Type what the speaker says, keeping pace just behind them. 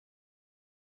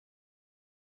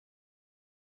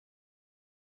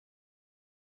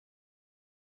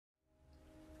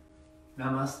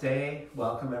Namaste,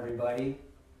 welcome everybody.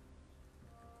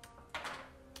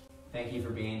 Thank you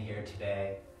for being here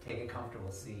today. Take a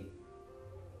comfortable seat.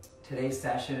 Today's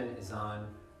session is on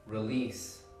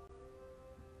release.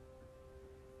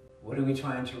 What are we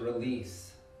trying to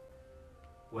release?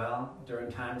 Well,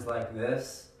 during times like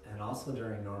this, and also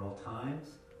during normal times,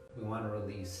 we want to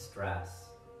release stress.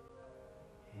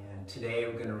 And today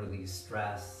we're going to release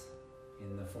stress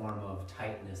in the form of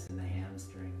tightness in the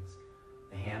hamstrings.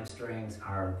 The hamstrings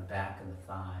are the back of the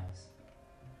thighs.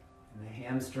 And the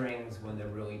hamstrings, when they're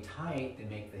really tight, they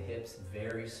make the hips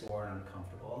very sore and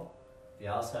uncomfortable. They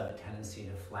also have a tendency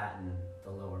to flatten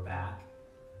the lower back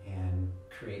and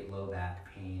create low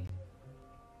back pain.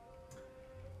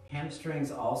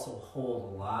 Hamstrings also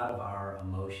hold a lot of our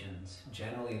emotions,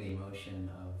 generally the emotion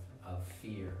of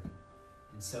fear.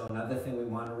 And so another thing we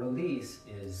want to release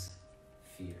is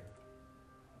fear.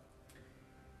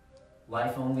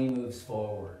 Life only moves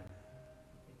forward.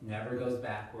 It never goes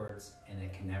backwards, and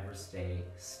it can never stay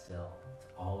still. It's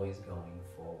always going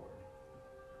forward.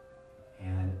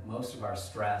 And most of our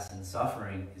stress and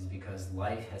suffering is because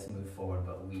life has moved forward,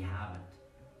 but we haven't.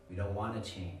 We don't want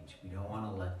to change. We don't want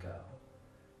to let go.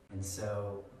 And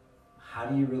so how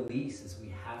do you release? Is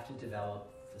we have to develop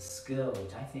the skill,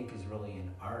 which I think is really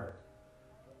an art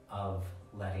of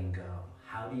letting go.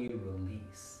 How do you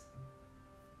release?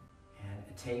 And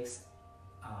it takes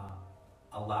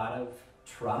a lot of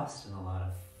trust and a lot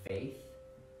of faith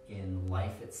in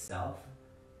life itself,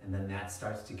 and then that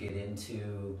starts to get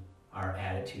into our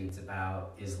attitudes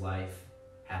about, is life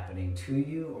happening to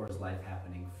you or is life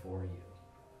happening for you?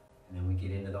 And then we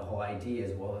get into the whole idea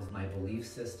as well as my belief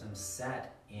system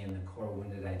set in the core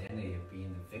wounded identity of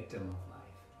being the victim of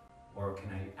life, or can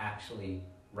I actually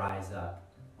rise up?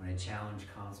 When a challenge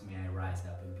comes, may I rise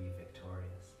up and be victorious?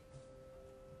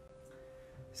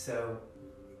 So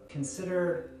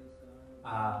consider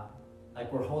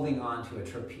like we're holding on to a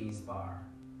trapeze bar.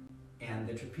 And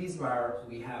the trapeze bar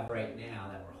we have right now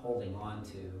that we're holding on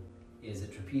to is a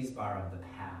trapeze bar of the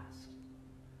past.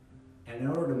 And in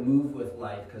order to move with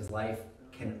life, because life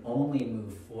can only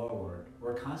move forward,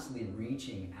 we're constantly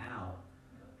reaching out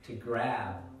to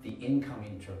grab the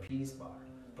incoming trapeze bar.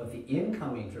 But the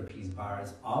incoming trapeze bar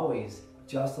is always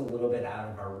just a little bit out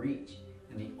of our reach.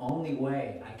 And the only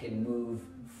way I can move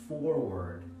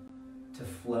forward to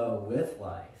flow with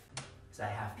life is I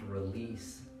have to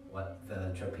release what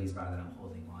the trapeze bar that I'm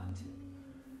holding on to.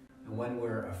 And when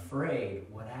we're afraid,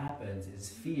 what happens is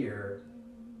fear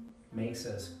makes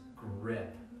us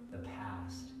grip the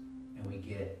past and we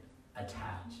get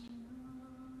attached.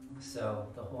 So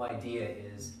the whole idea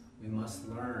is we must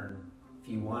learn, if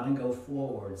you want to go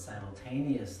forward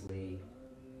simultaneously,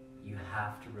 you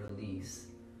have to release.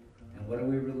 And what are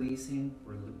we releasing?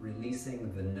 We're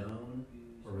releasing the known,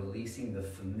 we're releasing the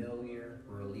familiar,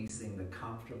 we're releasing the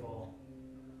comfortable,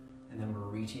 and then we're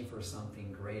reaching for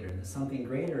something greater. And the something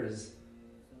greater is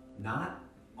not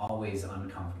always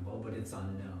uncomfortable, but it's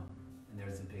unknown. And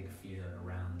there's a big fear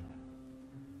around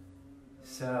that.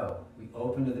 So we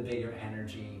open to the bigger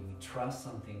energy, we trust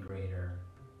something greater,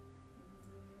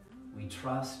 we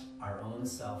trust our own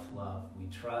self-love, we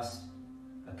trust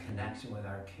a connection with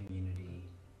our community,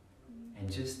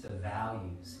 and just the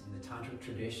values. In the Tantric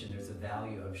tradition, there's a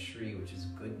value of Shri, which is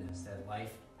goodness, that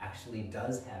life actually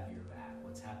does have your back.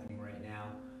 What's happening right now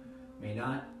may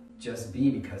not just be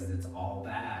because it's all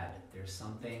bad. There's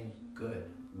something good.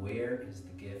 Where is the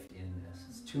gift in this?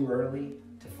 It's too early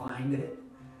to find it.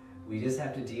 We just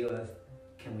have to deal with,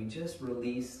 can we just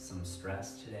release some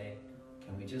stress today?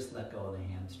 Can we just let go of the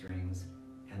hamstrings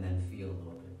and then feel a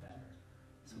little bit better?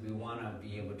 So we want to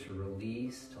be able to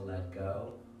release, to let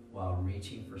go, while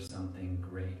reaching for something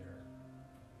greater.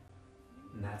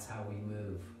 And that's how we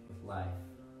move with life.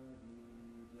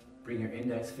 Bring your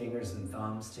index fingers and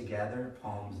thumbs together,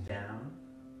 palms down.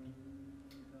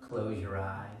 Close your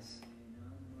eyes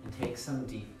and take some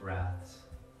deep breaths.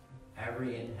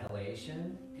 Every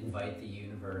inhalation, invite the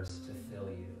universe to fill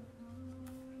you.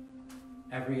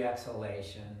 Every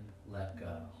exhalation, let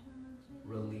go.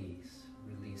 Release.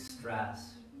 Release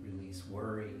stress, release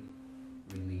worry,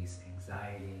 release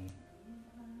anxiety,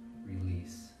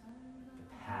 release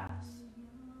the past.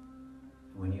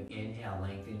 When you inhale,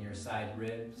 lengthen your side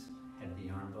ribs, head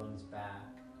the arm bones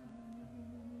back.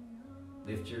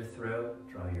 Lift your throat,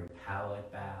 draw your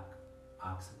palate back,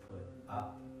 occiput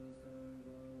up,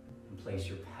 and place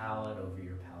your palate over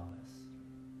your pelvis.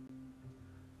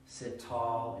 Sit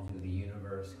tall in who the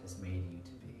universe has made you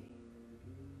to be.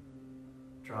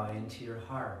 Draw into your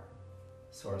heart,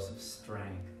 source of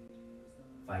strength,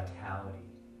 vitality,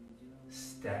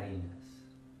 steadiness,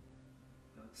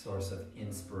 source of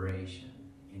inspiration,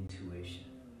 intuition,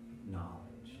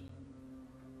 knowledge.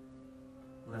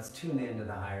 Let's tune into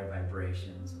the higher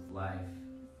vibrations of life.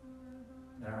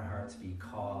 Let our hearts be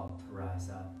called to rise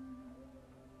up.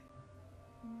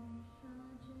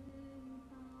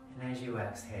 And as you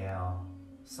exhale,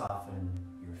 soften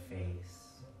your face.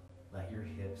 Let your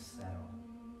hips settle.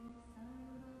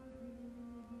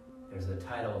 There's a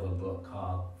title of a book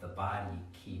called The Body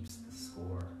Keeps the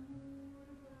Score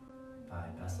by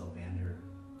Bessel van der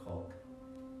Kolk.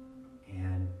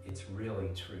 And it's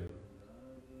really true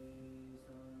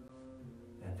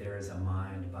that there is a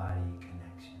mind-body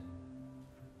connection.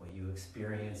 What you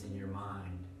experience in your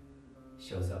mind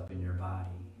shows up in your body.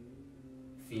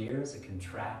 Fear is a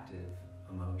contractive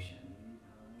emotion.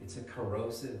 It's a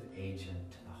corrosive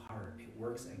agent to the heart. It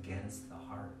works against the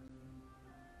heart.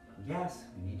 Yes,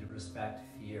 we need to respect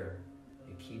fear.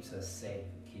 It keeps us safe.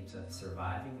 It keeps us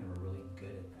surviving, and we're really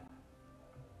good at that.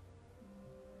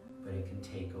 But it can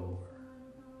take over.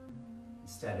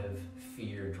 Instead of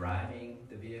fear driving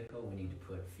the vehicle, we need to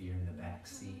put fear in the back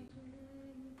seat.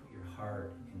 Put your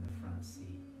heart in the front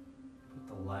seat. Put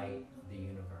the light of the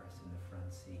universe in the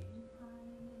front seat.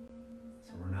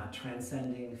 So we're not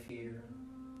transcending fear.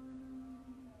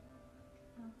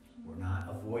 We're not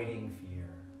avoiding fear.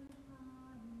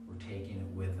 We're taking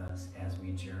it with us as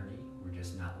we journey. We're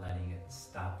just not letting it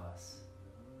stop us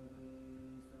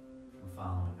from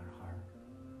following our heart.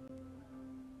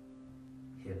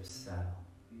 Hips settle.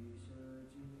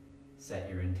 Set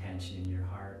your intention in your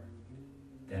heart.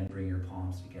 Then bring your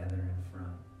palms together in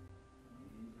front.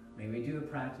 May we do a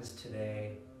practice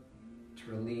today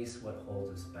to release what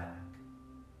holds us back.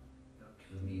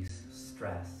 To release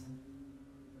stress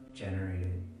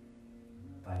generated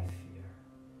by fear.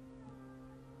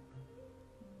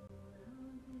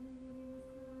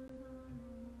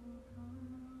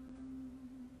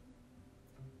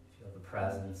 Feel the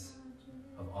presence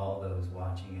of all those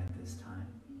watching at this time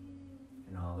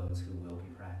and all those who will be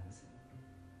practicing.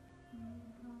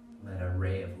 Let a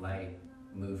ray of light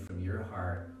move from your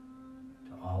heart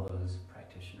to all those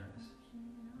practitioners.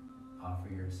 Offer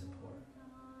your support.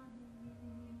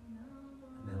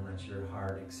 And then let your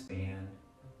heart expand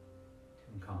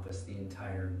to encompass the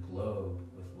entire globe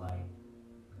with light.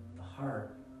 The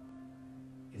heart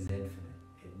is infinite.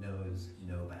 It knows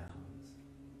no bounds.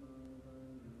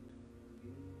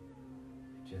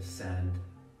 Just send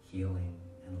healing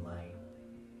and light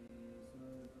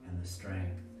and the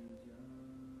strength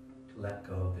to let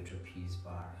go of the trapeze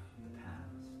bar of the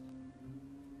past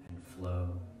and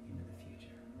flow into the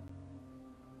future.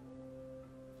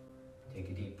 Take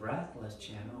a deep breath. Let's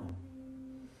chant Om.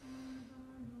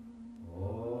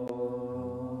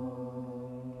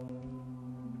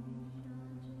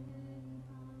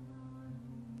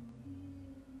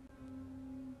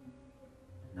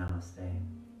 Namaste.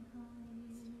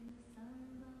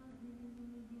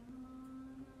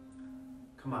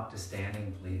 Come up to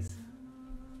standing, please.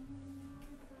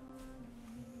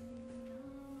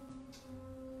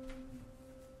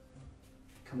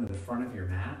 Come to the front of your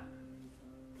mat,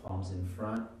 palms in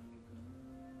front.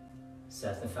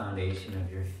 Set the foundation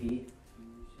of your feet.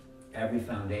 Every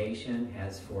foundation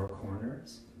has 4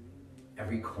 corners.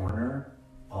 Every corner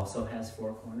also has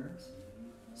 4 corners.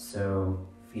 So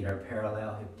feet are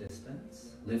parallel hip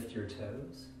distance. Lift your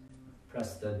toes.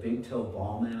 Press the big toe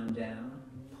ball mound down.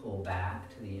 Pull back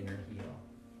to the inner heel.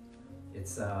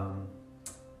 It's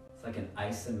like an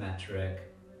isometric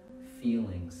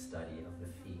feeling study of the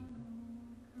feet.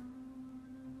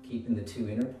 Keeping the 2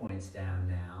 inner points down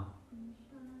now.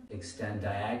 Extend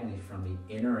diagonally from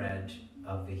the inner edge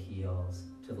of the heels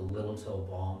to the little toe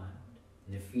ball mound.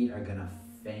 And the feet are going to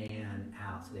fan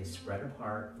out, so they spread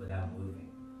apart without moving.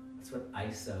 That's what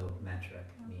isometric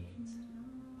means,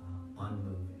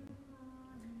 unmoving.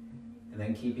 And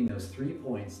then keeping those 3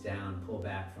 points down, pull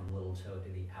back from little toe to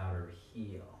the outer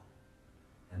heel.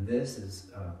 And this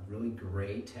is a really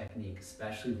great technique,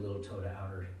 especially little toe to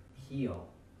outer heel,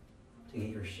 to get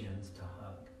your shins to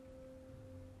hug.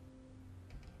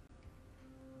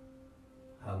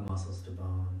 Hug muscles to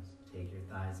bones. Take your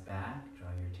thighs back, draw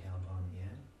your tailbone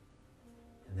in,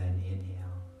 and then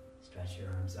inhale, stretch your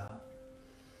arms up.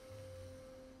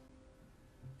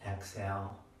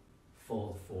 Exhale,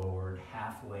 fold forward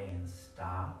halfway and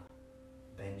stop.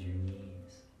 Bend your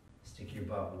knees. Stick your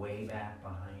butt way back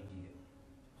behind you.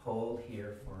 Hold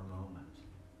here for a moment.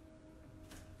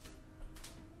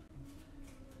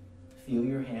 Feel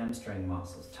your hamstring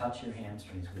muscles. Touch your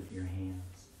hamstrings with your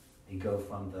hands. They go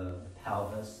from the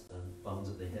pelvis, the bones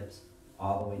of the hips,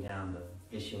 all the way down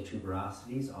the ischial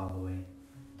tuberosities, all the way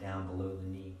down below the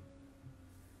knee.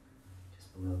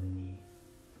 Just below the knee.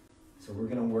 So we're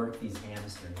going to work these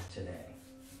hamstrings today.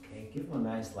 Okay, give them a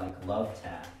nice like love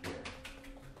tap here.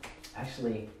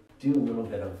 Actually, do a little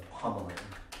bit of pummeling,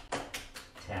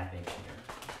 tapping here.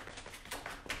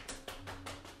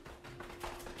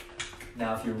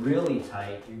 Now, if you're really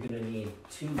tight, you're going to need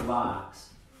 2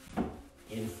 blocks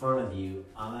in front of you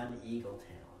on eagle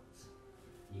talons.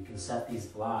 You can set these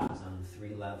blocks on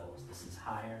 3 levels. This is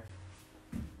higher,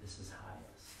 this is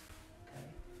highest. Okay?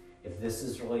 If this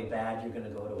is really bad, you're going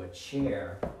to go to a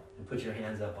chair and put your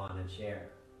hands up on a chair.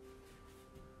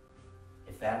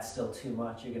 If that's still too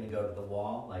much, you're going to go to the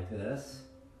wall like this.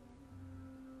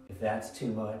 If that's too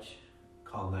much,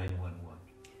 call 911.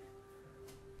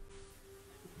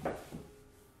 Okay,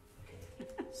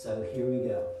 so here we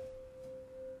go.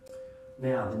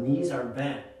 Now, the knees are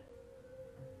bent.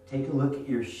 Take a look at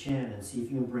your shin and see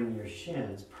if you can bring your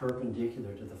shins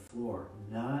perpendicular to the floor,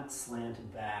 not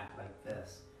slanted back like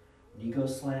this. When you go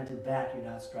slanted back, you're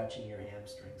not stretching your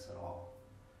hamstrings at all.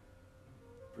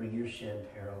 Bring your shin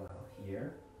parallel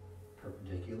here,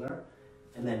 perpendicular,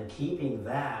 and then keeping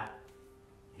that,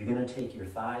 you're going to take your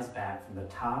thighs back from the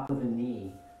top of the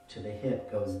knee to the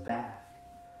hip goes back,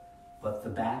 but the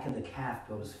back of the calf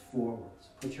goes forward. So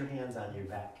put your hands on your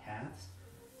back calves,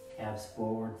 calves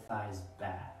forward, thighs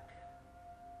back.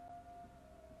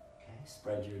 Okay,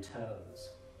 spread your toes,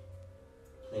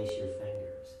 place your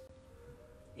fingers.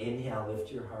 Inhale,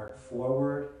 lift your heart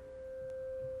forward.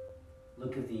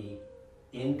 Look at the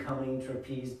incoming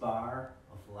trapeze bar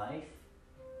of life.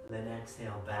 And then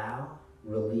exhale, bow,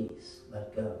 release,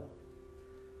 let go.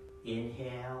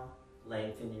 Inhale,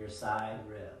 lengthen your side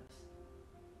ribs.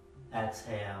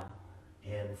 Exhale,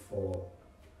 and fold.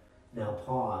 Now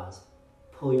pause.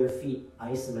 Pull your feet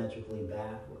isometrically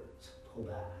backwards. Pull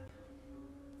back.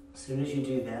 As soon as you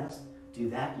do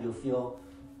that, you'll feel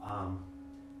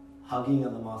hugging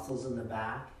on the muscles in the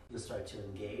back. You'll start to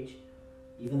engage.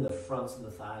 Even the fronts of the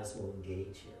thighs will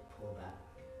engage here. Pull back.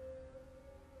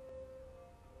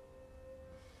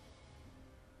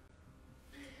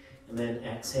 And then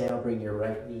exhale, bring your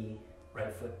right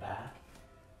foot back,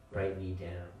 right knee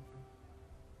down.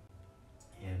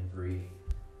 And breathe.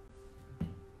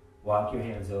 Walk your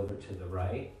hands over to the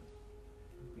right.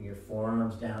 Bring your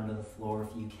forearms down to the floor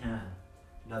if you can.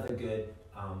 Another good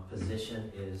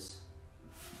position is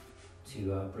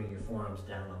to bring your forearms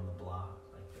down on the block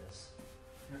like this.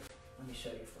 Here, let me show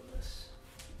you from this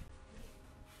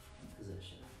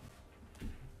position.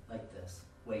 Like this,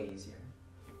 way easier.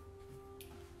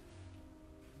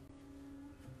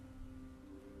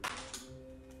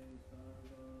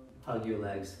 Hug your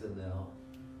legs to the middle.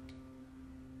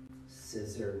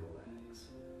 Scissor the legs.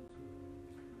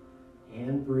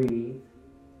 And breathe.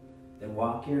 Then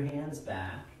walk your hands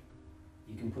back.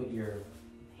 You can put your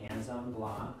hands on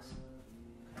blocks.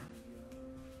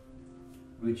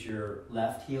 Root your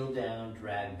left heel down,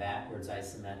 drag backwards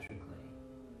isometrically.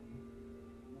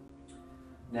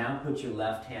 Now put your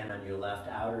left hand on your left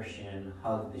outer shin,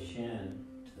 hug the shin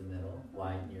to the middle,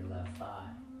 widen your left thigh.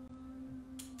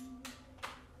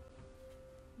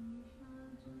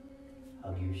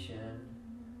 Hug your shin,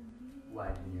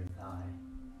 widen your thigh.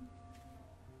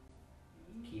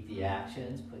 Keep the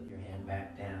actions, put your hand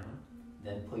back down.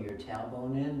 Then pull your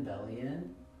tailbone in, belly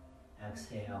in.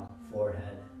 Exhale,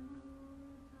 forehead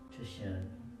to shin,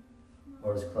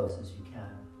 or as close as you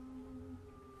can.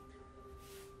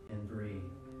 And breathe.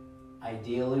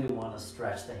 Ideally, we want to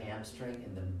stretch the hamstring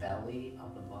in the belly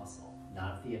of the muscle,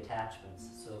 not the attachments.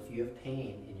 So if you have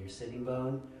pain in your sitting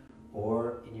bone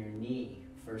or in your knee,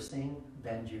 first thing,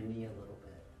 bend your knee a little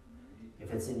bit.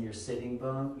 If it's in your sitting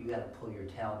bone, you got to pull your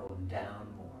tailbone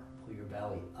down more, pull your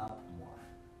belly up more.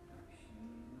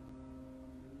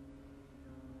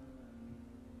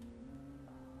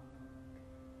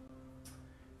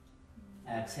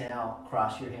 Exhale,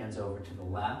 cross your hands over to the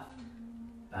left,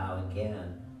 bow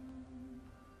again,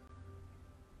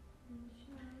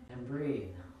 and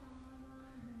breathe.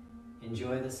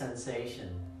 Enjoy the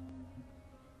sensation.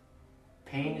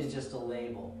 Pain is just a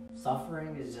label.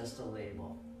 Suffering is just a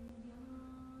label.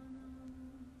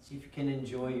 See if you can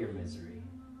enjoy your misery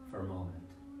for a moment.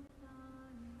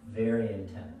 Very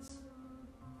intense.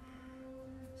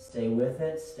 Stay with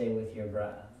it, stay with your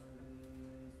breath.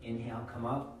 Inhale, come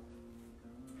up.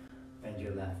 Bend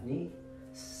your left knee.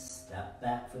 Step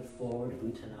back, foot forward,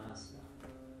 Uttanasana.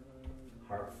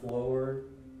 Heart forward.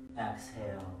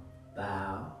 Exhale,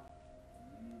 bow.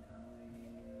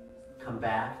 Come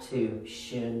back to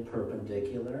shin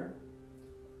perpendicular.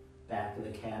 Back of the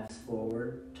calves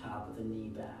forward, top of the knee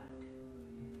back.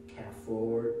 Calf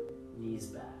forward, knees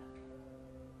back.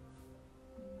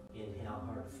 Inhale,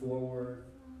 heart forward.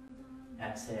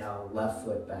 Exhale, left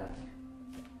foot back.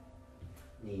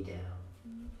 Knee down.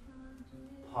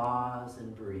 Pause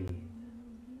and breathe.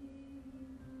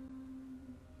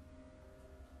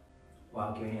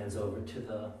 Walk your hands over to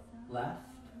the left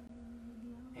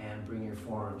and bring your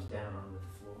forearms down onto the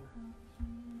floor.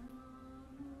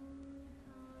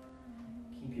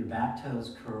 Keep your back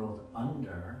toes curled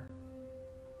under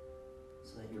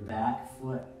so that your back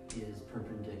foot is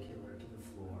perpendicular to the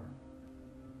floor.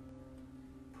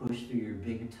 Push through your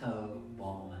big toe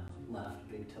ball mount, left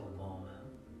big toe ball mount.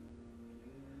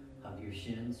 Hug your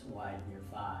shins, widen your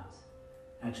thighs.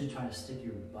 Actually try to stick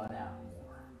your butt out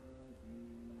more.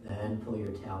 Then pull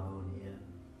your tailbone in.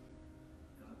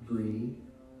 Breathe.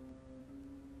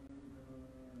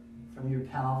 From your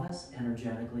pelvis,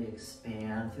 energetically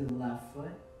expand through the left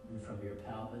foot. And from your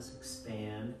pelvis,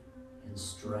 expand and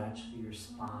stretch through your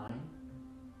spine.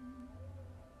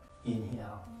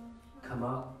 Inhale. Come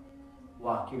up.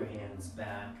 Walk your hands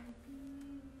back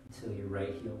until your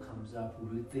right heel comes up.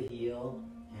 Root the heel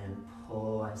and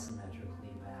pull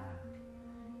isometrically back.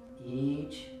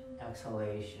 Each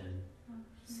exhalation,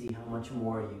 see how much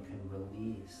more you can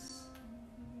release.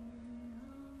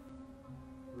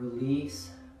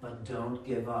 Release, but don't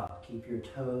give up. Keep your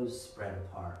toes spread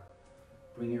apart.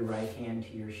 Bring your right hand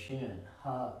to your shin.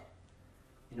 Hug.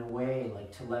 In a way,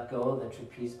 like to let go of the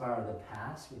trapeze bar of the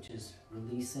past, which is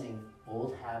releasing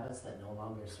old habits that no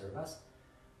longer serve us.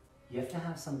 You have to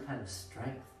have some kind of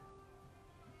strength.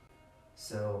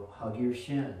 So hug your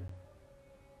shin.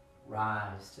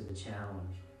 Rise to the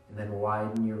challenge. And then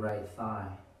widen your right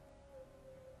thigh.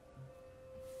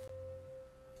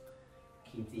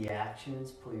 Keep the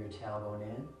actions. Pull your tailbone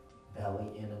in.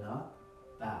 Belly in and up.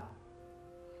 Bow.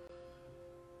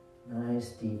 Nice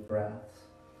deep breaths.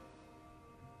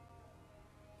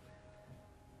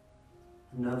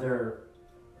 Another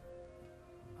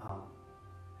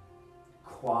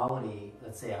quality,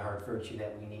 let's say a heart virtue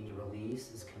that we need to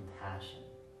release is compassion.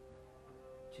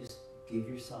 Just give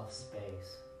yourself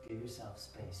space. Give yourself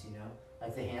space, you know?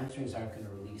 Like the hamstrings aren't going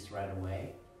to release right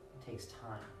away. It takes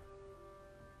time.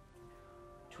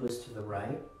 Twist to the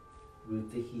right,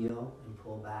 root the heel, and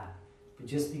pull back. But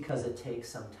just because it takes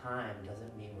some time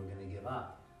doesn't mean we're going to give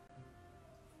up.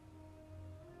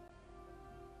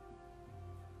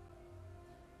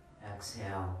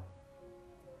 Exhale.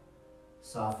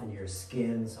 Soften your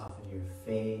skin, soften your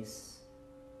face,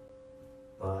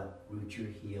 but root your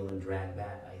heel and drag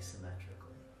back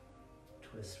isometrically.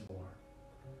 Twist more.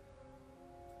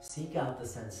 Seek out the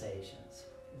sensations.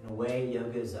 In a way,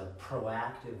 yoga is a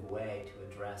proactive way to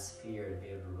address fear, to be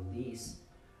able to release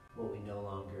what we no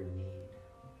longer need.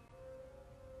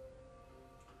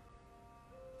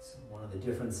 So one of the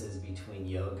differences between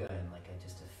yoga and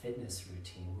just a fitness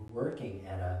routine, we're working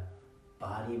at a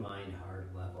body, mind, heart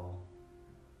level.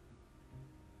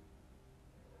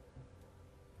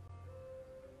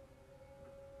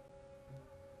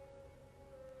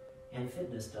 And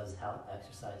fitness does help,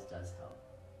 exercise does help.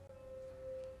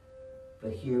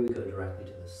 But here we go directly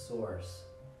to the source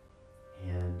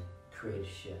and create a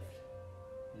shift.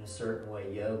 In a certain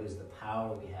way, yoga is the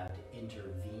power we have to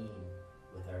intervene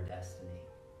with our destiny.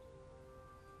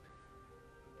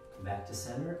 Come back to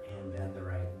center and bend the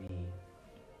right knee.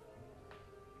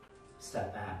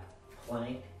 Step back,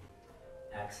 plank.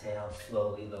 Exhale,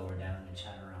 slowly lower down to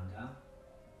chaturanga.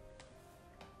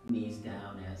 Knees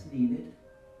down as needed.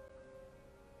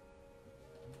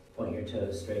 Point your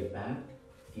toes straight back.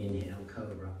 Inhale,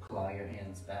 cobra. Claw your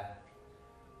hands back.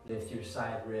 Lift your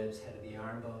side ribs, head of the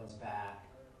arm bones back.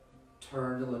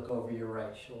 Turn to look over your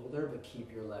right shoulder, but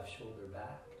keep your left shoulder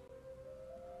back.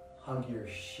 Hug your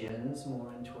shins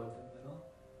more in toward the middle.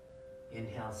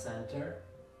 Inhale, center.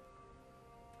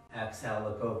 Exhale,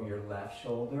 look over your left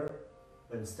shoulder,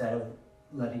 but instead of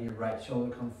letting your right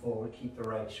shoulder come forward, keep the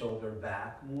right shoulder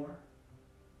back more.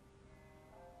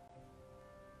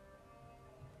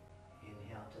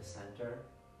 Inhale to center.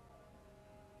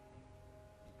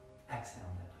 Exhale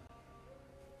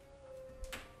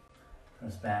down.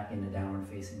 Press back into downward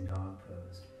facing dog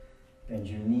pose. Bend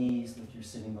your knees, lift your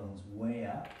sitting bones way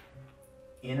up.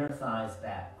 Inner thighs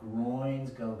back,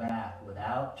 groins go back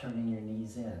without turning your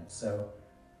knees in. So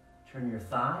turn your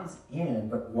thighs in,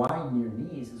 but widen your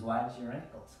knees as wide as your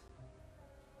ankles.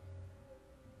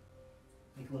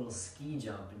 Make a little ski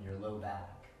jump in your low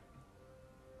back.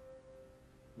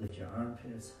 Lift your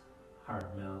armpits,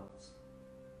 heart melts.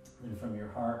 Then from your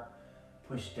heart,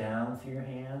 push down through your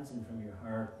hands, and from your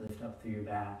heart, lift up through your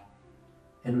back.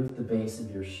 And root the base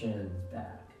of your shins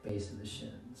back, base of the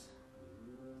shins.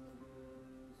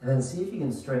 And then see if you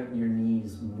can straighten your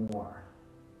knees more.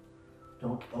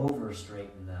 Don't over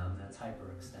straighten them, that's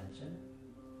hyperextension.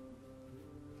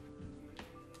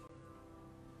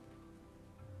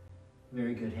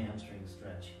 Very good hamstring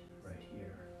stretch right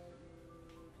here.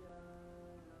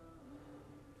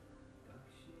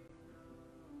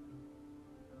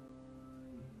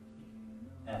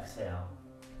 Exhale,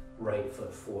 right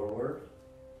foot forward.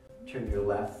 Turn your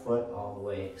left foot all the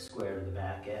way square to the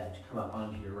back edge. Come up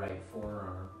onto your right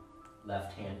forearm,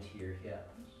 left hand to your hip.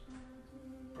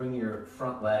 Bring your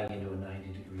front leg into a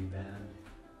 90-degree bend.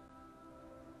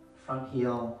 Front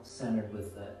heel centered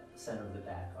with the center of the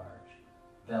back arch.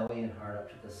 Belly and heart up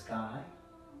to the sky.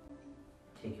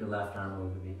 Take your left arm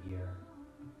over the ear.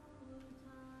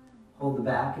 Hold the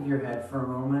back of your head for a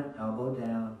moment, elbow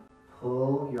down.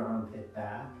 Pull your armpit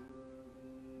back.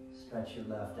 Stretch your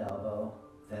left elbow,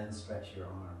 then stretch your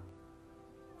arm.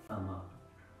 Thumb up.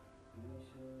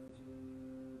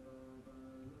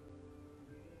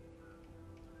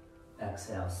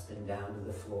 Exhale, spin down to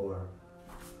the floor.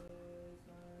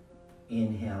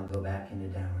 Inhale, go back into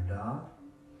downward dog.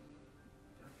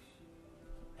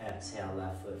 Exhale,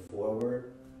 left foot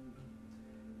forward.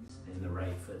 Spin the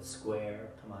right foot square.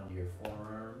 Come onto your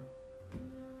forearm.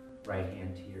 Right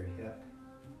hand to your hip.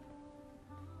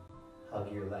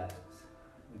 Hug your legs.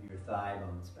 Move your thigh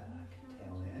bones back.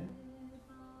 Tail in.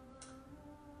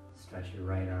 Stretch your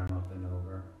right arm up and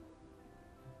over.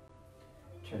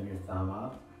 Turn your thumb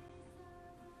up.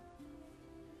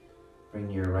 Bring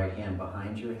your right hand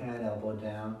behind your head, elbow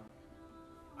down,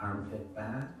 armpit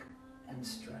back, and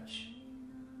stretch.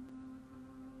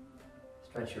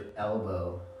 Stretch your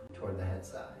elbow toward the head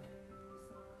side,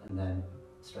 and then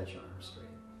stretch your arm straight.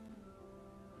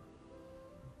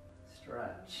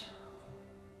 Stretch.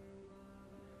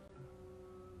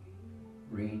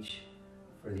 Reach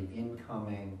for the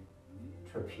incoming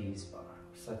trapeze bar.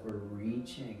 It's like we're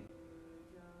reaching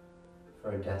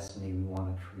for a destiny we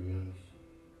want to create.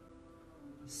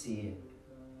 See it,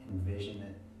 envision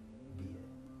it, be it.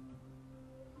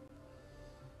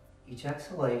 Each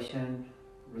exhalation,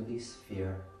 release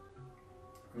fear,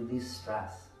 release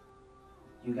stress.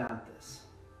 You got this.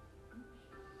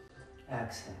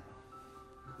 Exhale,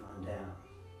 come on down.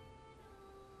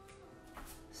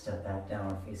 Step back,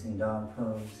 downward facing dog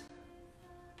pose,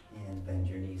 and bend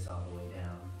your knees all the way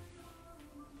down.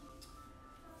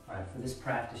 All right, for this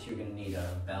practice, you're gonna need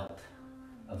a belt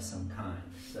of some kind.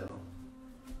 So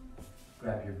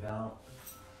grab your belt,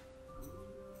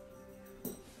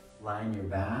 line your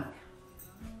back,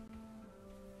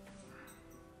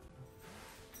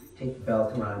 take the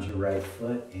belt around your right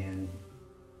foot and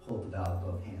hold the belt,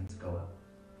 both hands go up.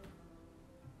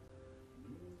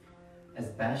 As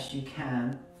best you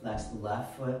can, flex the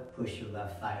left foot, push your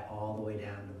left thigh all the way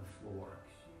down to the floor.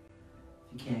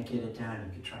 If you can't get it down,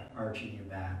 you could try arching your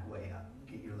back way up.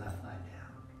 Get your left thigh down.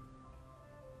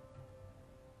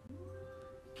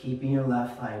 Keeping your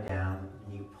left thigh down,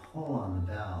 and you pull on the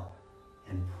belt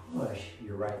and push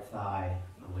your right thigh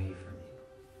away from you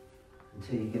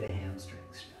until you get a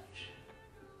hamstring stretch.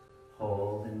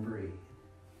 Hold and breathe.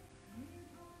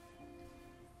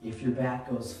 If your back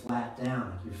goes flat down,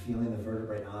 like you're feeling the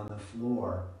vertebrae on the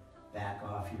floor, back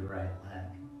off your right leg.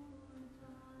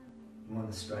 You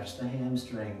want to stretch the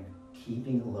hamstring,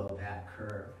 keeping a low back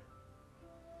curve.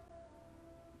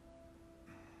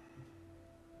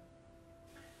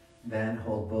 Then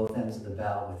hold both ends of the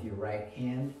belt with your right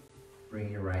hand.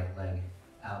 Bring your right leg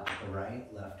out to the right,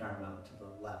 left arm out to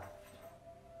the left.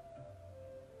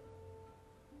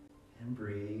 And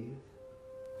breathe.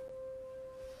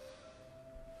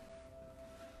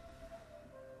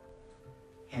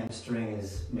 Hamstring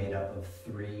is made up of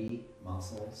 3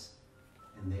 muscles,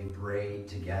 and they braid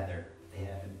together. They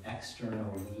have an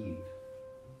external weave.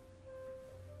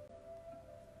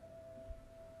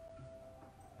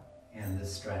 And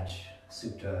this stretch,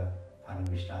 Supta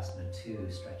Padangusthasana 2,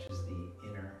 stretches the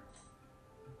inner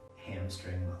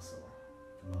hamstring muscle,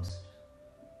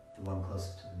 the one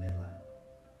closest to the midline.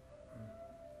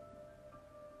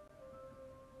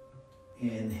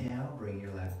 Inhale, bring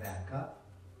your leg back up.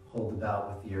 Hold the belt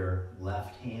with your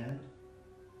left hand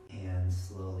and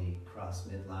slowly cross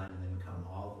midline and then come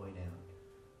all the way down.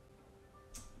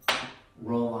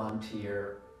 Roll onto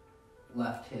your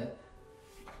left hip.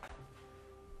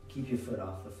 Keep your foot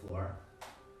off the floor.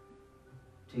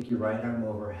 Take your right arm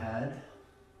overhead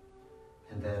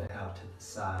and then out to the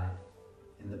side.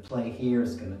 And the play here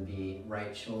is going to be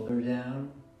right shoulder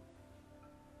down,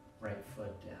 right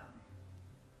foot down.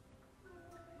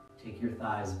 Take your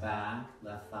thighs back,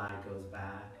 left thigh goes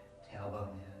back,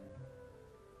 tailbone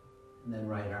in, and then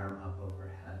right arm up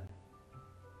overhead.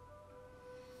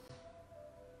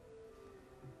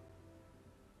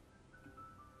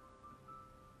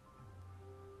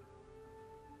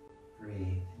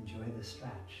 Breathe, enjoy the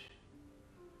stretch.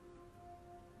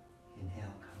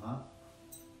 Inhale, come up.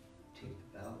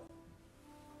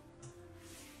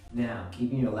 Now,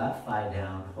 keeping your left thigh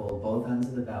down, hold both ends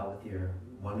of the belt with your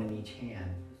one in each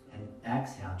hand, and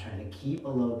exhale, trying to keep a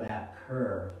low back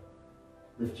curve.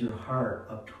 Lift your heart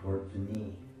up toward the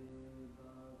knee.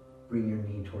 Bring your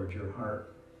knee towards your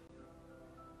heart.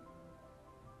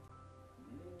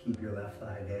 Keep your left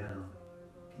thigh down.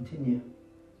 Continue.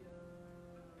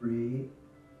 Breathe.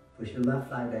 Push your left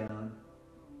thigh down.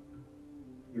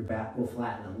 Your back will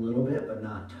flatten a little bit, but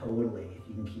not totally, if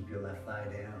you can keep your left thigh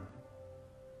down.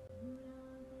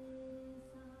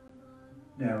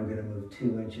 Now we're going to move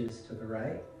 2 inches to the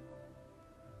right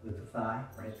with the thigh,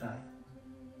 right thigh.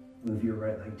 Move your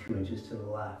right leg 2 inches to the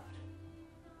left.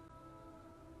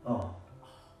 Oh,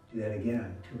 do that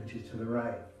again, 2 inches to the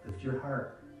right. Lift your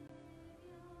heart.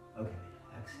 Okay,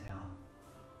 exhale.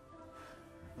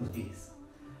 Release.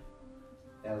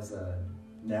 That was a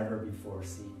never before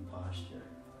seen posture.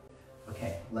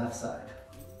 Okay, left side.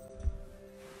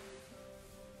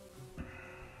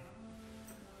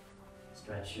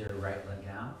 Stretch your right leg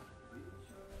out.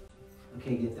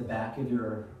 Okay, get the back of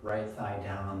your right thigh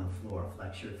down on the floor.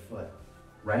 Flex your foot.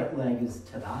 Right leg is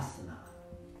Tadasana.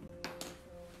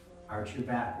 Arch your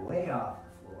back way off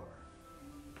the floor.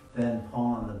 Then pull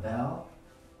on the bell.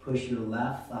 Push your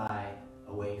left thigh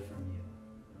away from you.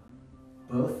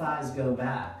 Both thighs go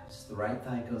back. Just the right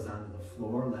thigh goes onto the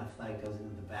floor. Left thigh goes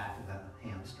into the back of the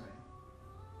hamstring.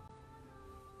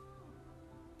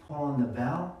 Pull on the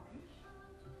bell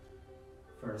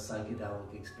for a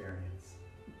psychedelic experience.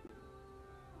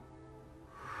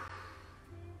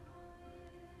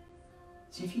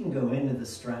 See if you can go into the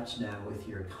stretch now with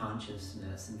your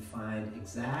consciousness and find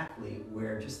exactly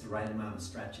where just the right amount of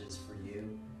stretch is for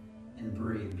you, and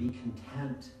breathe. Be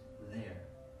content there.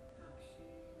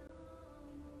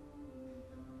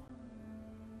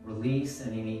 Release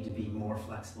any need to be more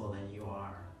flexible than you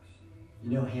are. You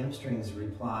know, hamstrings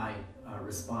respond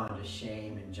to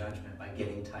shame and judgment by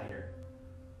getting tighter.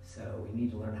 So we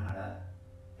need to learn how to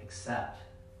accept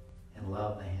and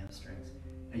love the hamstrings.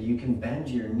 Now you can bend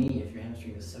your knee if your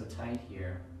hamstring is so tight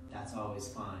here. That's always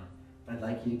fine. But I'd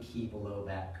like you to keep a low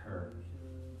back curve.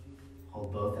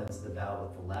 Hold both ends of the bell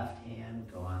with the left hand.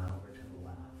 Go on over to the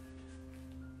left.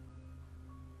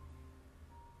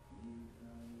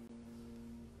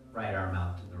 Right arm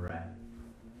out to the right.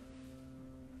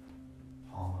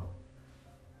 Palm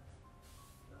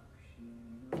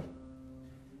up.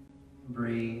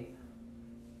 Breathe.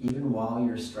 Even while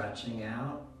you're stretching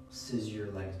out, scissor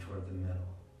your legs toward the middle.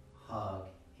 Hug,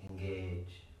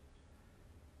 engage.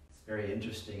 It's very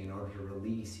interesting. In order to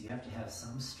release, you have to have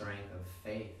some strength of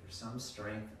faith or some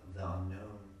strength of the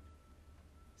unknown,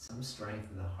 some strength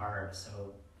of the heart.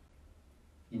 So,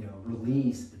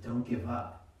 release, but don't give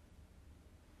up.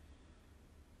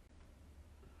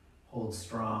 Hold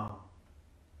strong.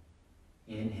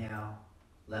 Inhale,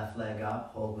 left leg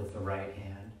up, hold with the right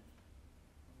hand.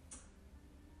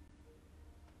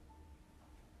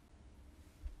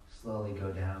 Slowly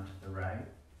go down to the right.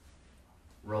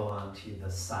 Roll onto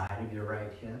the side of your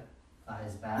right hip,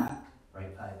 thighs back,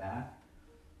 right thigh back.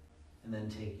 And then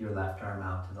take your left arm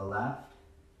out to the left.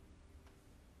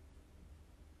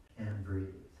 And breathe.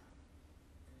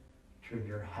 Turn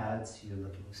your head so you're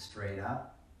looking straight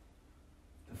up.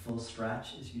 The full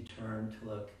stretch as you turn to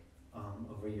look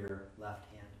over your left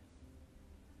hand.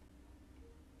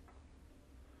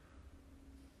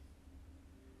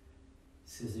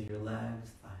 Scissor your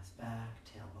legs, thighs back,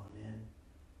 tailbone in.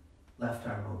 Left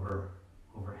arm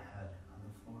overhead on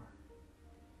the floor.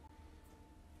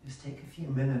 Just take a few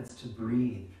minutes to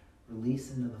breathe.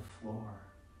 Release into the floor.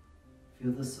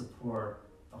 Feel the support,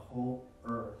 the whole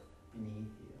earth beneath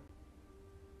you.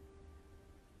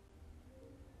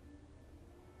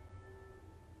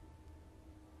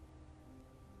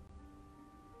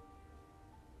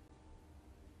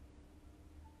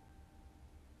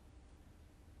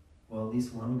 Well, at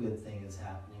least one good thing is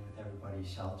happening with everybody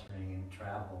sheltering and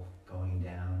travel going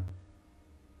down.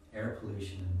 Air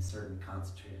pollution in certain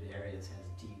concentrated areas has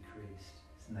decreased.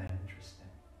 Isn't that interesting?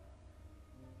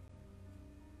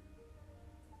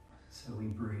 So we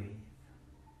breathe.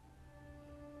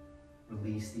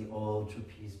 Release the old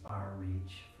trapeze bar,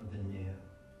 reach for the new.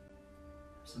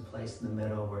 There's a place in the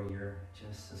middle where you're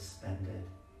just suspended.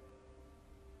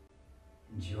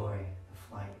 Enjoy the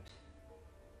flight.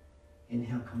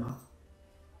 Inhale, come up.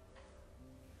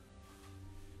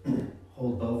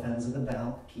 Hold both ends of the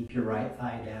belt. Keep your right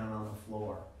thigh down on the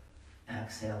floor.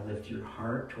 Exhale, lift your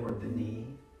heart toward the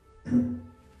knee.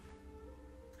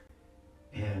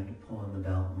 And pull on the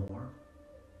belt more.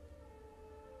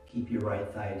 Keep your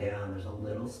right thigh down. There's a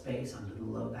little space under the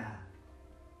low back.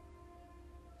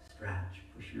 Stretch.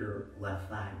 Push your left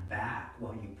thigh back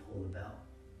while you pull the belt.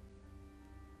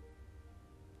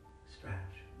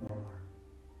 Stretch. More.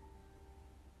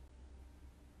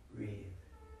 Breathe.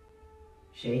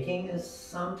 Shaking is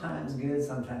sometimes good,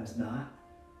 sometimes not.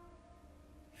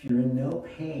 If you're in no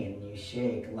pain and you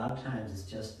shake, a lot of times it's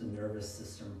just the nervous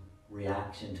system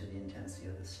reaction to the intensity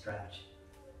of the stretch.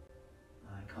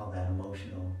 I call that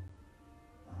emotional,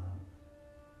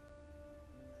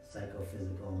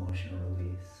 psychophysical emotional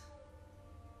release.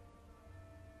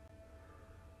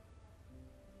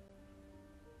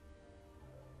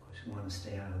 Of course, you want to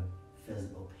stay out of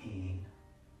physical pain.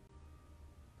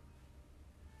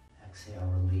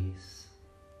 Exhale, release.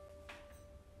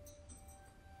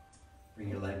 Bring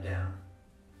your leg down.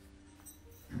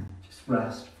 Just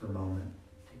rest for a moment.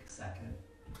 Take a second.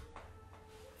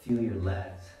 Feel your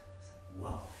legs. Whoa,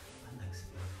 my legs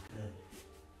feel good.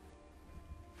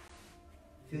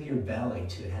 Feel your belly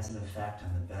too. It has an effect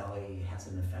on the belly, it has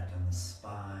an effect on the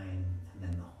spine, and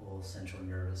then the whole central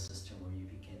nervous system where you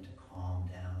begin to calm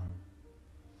down.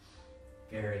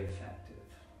 Very effective.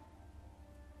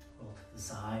 Roll to the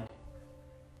side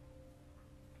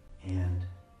and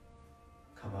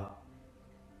come up.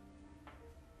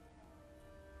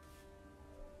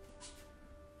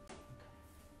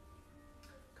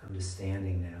 Come to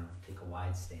standing now. Take a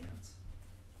wide stance.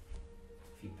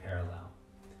 Feet parallel.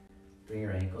 Bring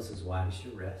your ankles as wide as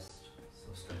your wrist.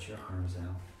 So stretch your arms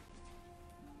out.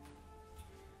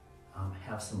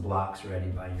 Have some blocks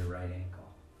ready by your right ankle.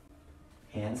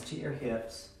 Hands to your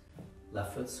hips.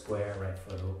 Left foot square, right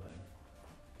foot open.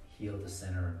 Heel to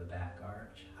center of the back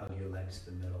arch. Hug your legs to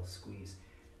the middle. Squeeze.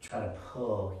 Try to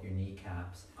pull your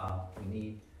kneecaps up. We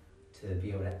need to be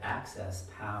able to access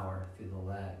power through the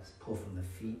legs. Pull from the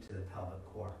feet to the pelvic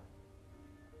core.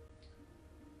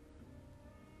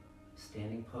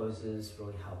 Standing poses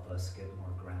really help us get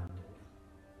more grounded.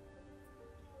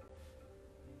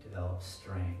 Develop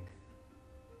strength,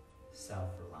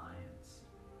 self-reliance.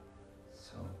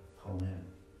 So pull in.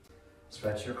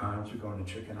 Stretch your arms. We're going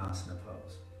to Trikonasana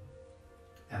pose.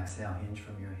 Exhale, hinge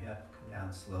from your hip. Come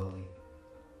down slowly.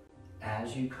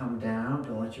 As you come down,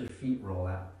 don't let your feet roll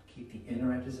out. Keep the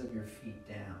inner edges of your feet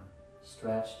down.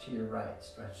 Stretch to your right,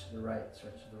 stretch to the right,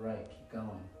 stretch to the right. Keep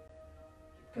going.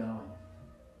 Keep going.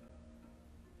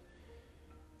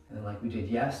 And then like we did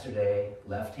yesterday,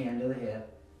 left hand to the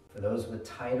hip. For those with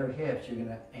tighter hips, you're going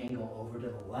to angle over to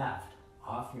the left,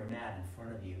 off your mat in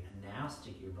front of you. And now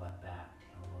stick your butt back,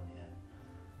 tailbone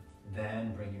in.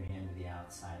 Then bring your hand to the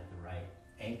outside of the right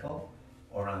ankle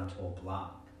or onto a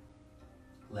block.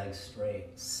 Legs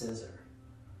straight, scissor.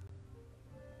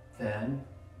 Then,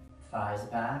 thighs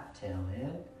back, tail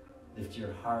in. Lift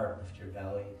your heart, lift your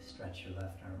belly, stretch your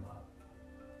left arm up.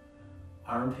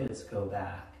 Armpits go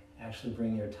back. Actually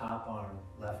bring your top arm,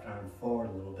 left arm forward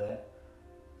a little bit.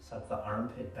 Suck the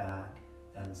armpit back,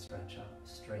 then stretch up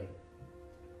straight.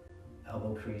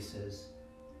 Elbow creases,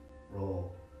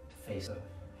 roll to face the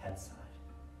head side.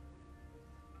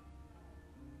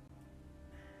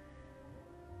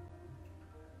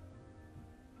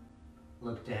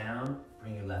 Look down,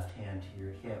 bring your left hand to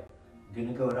your hip. We're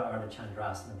going to go to Ardha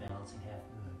Chandrasana, balancing half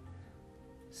moon.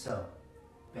 So,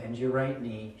 bend your right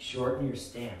knee, shorten your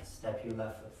stance, step your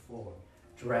left foot forward.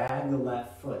 Drag the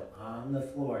left foot on the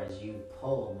floor as you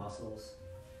pull muscles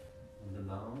in the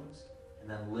bones, and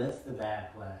then lift the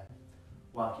back leg.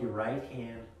 Walk your right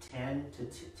hand 10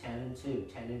 and 2,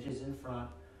 10 inches in front,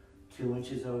 2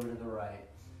 inches over to the right.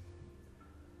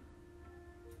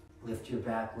 Lift your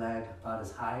back leg about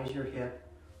as high as your hip,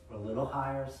 or a little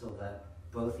higher so that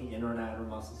both the inner and outer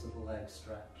muscles of the leg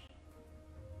stretch.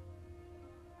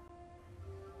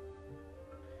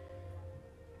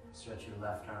 Stretch your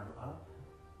left arm up.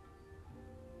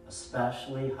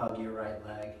 Especially hug your right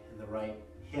leg and the right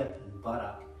hip and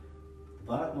buttock. The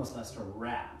buttock most has to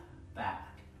wrap back,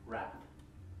 wrap.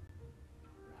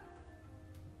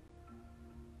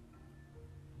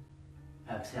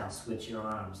 Exhale, switch your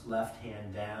arms. Left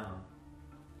hand down.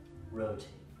 Rotate.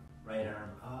 Right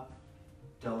arm up.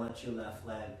 Don't let your left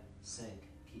leg sink.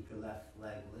 Keep your left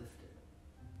leg lifted.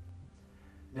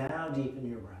 Now deepen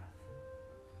your breath.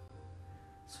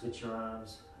 Switch your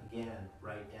arms again.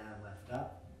 Right down, left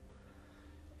up.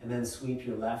 And then sweep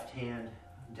your left hand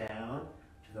down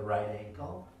to the right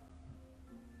ankle.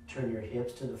 Turn your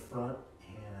hips to the front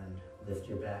and lift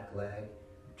your back leg.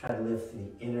 Try to lift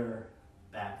the inner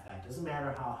back thigh. Doesn't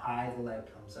matter how high the leg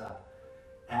comes up.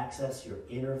 Access your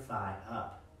inner thigh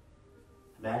up.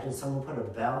 Imagine someone put a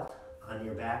belt on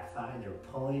your back thigh and they're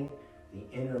pulling the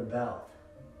inner belt.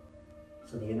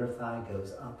 So the inner thigh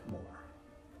goes up more.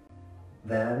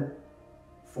 Then,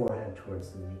 forehead towards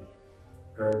the knee.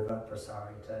 Urdhva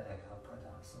Prasarita Ekha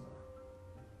Pradasana.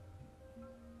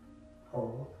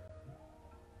 Hold.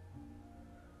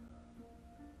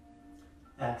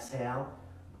 Exhale,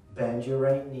 bend your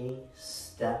right knee,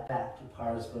 step back to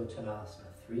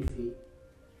Parsvottanasana, 3 feet.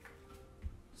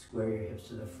 Square your hips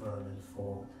to the front and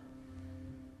fold.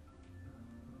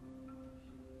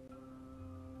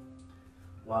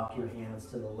 Walk your hands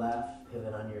to the left,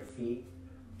 pivot on your feet.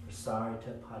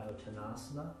 Prasarita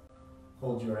Padottanasana.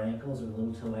 Hold your ankles or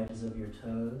little toe edges of your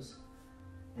toes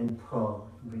and pull.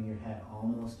 Bring your head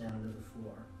almost down to the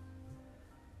floor.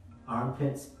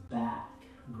 Armpits back,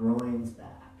 groins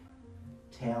back,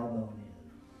 tailbone in.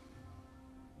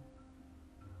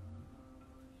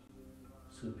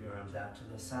 Swoop your arms out to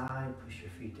the side, push your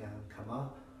feet down, come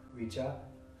up, reach up.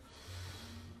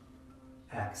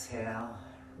 Exhale,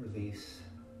 release.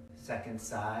 Second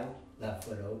side, left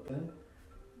foot open.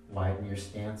 Widen your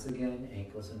stance again,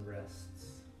 ankles and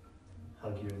wrists.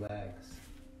 Hug your legs.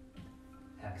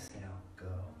 Exhale,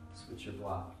 go. Switch your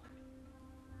block.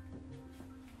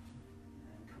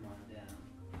 And come on down.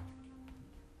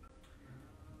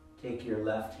 Take your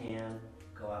left hand,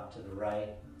 go out to the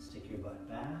right, stick your butt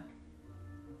back,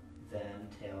 then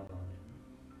tailbone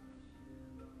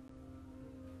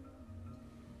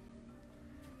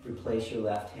in. Replace your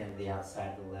left hand to the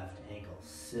outside of the left ankle.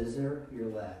 Scissor your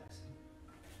legs.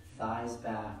 Thighs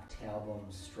back,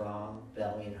 tailbone strong,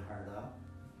 belly and heart up.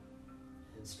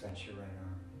 And stretch your right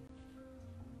arm.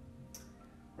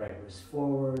 Right wrist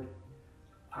forward,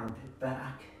 armpit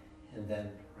back, and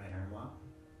then right arm up.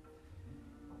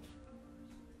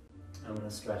 I'm going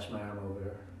to stretch my arm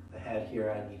over the head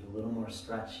here. I need a little more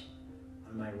stretch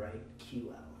on my right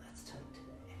QL. That's tight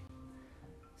today.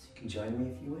 So you can join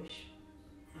me if you wish.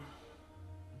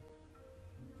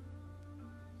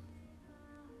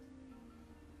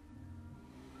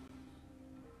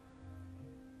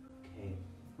 Okay,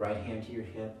 right hand to your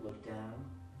hip, look down.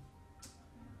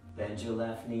 Bend your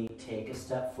left knee, take a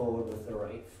step forward with the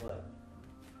right foot.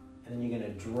 And then you're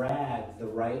going to drag the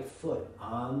right foot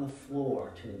on the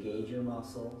floor to engage your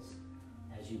muscles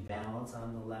as you balance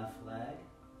on the left leg.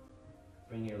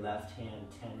 Bring your left hand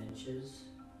 10 inches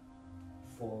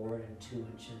forward and 2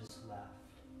 inches left.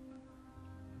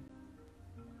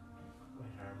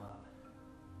 Right arm up.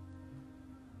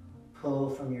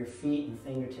 Pull from your feet and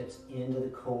fingertips into the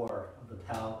core of the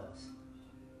pelvis.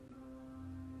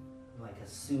 Like a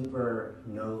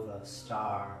supernova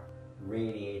star,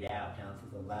 radiate out down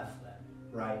through the left leg,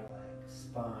 right leg,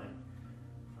 spine,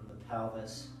 from the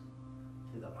pelvis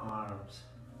to the arms,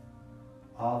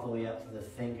 all the way up to the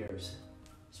fingers.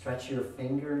 Stretch your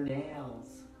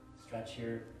fingernails, stretch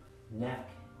your neck,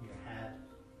 your head.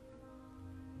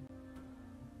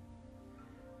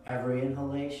 Every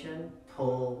inhalation,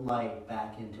 pull light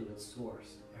back into its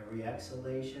source. Every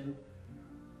exhalation,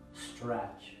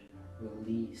 stretch,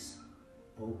 release,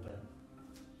 open.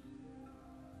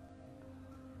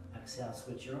 Exhale,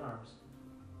 switch your arms.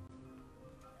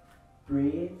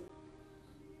 Breathe.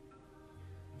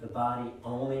 The body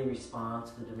only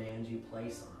responds to the demands you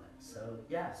place on it. So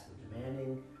yes, we're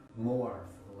demanding more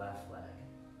for the left leg.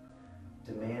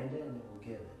 Demand it and it will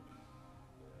give it.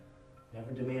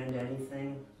 Never demand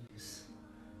anything, just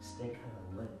stay kind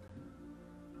of limp.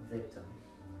 Victim.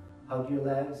 Hug your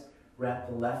legs, wrap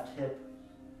the left hip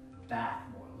back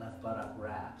more, left buttock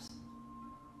wraps.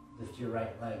 Lift your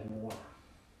right leg more.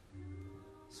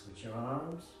 Switch your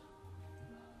arms.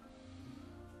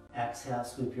 Exhale,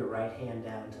 sweep your right hand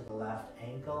down to the left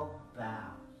ankle, bow.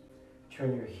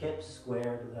 Turn your hips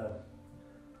square to the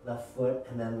left foot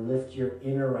and then lift your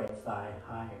inner right thigh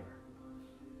higher.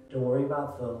 Don't worry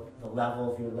about the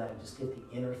level of your leg, just get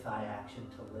the inner thigh action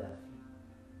to lift.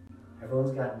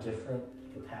 Everyone's got different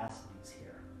capacities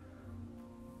here.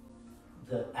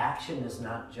 The action is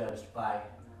not judged by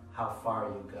how far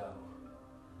you go.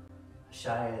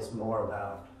 Ashaya is more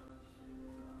about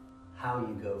how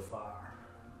you go far.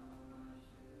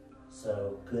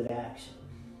 So good action,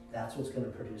 that's what's going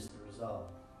to produce the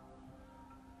result.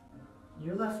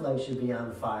 Your left leg should be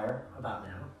on fire about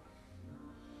now.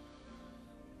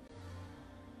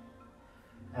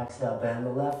 Exhale, bend the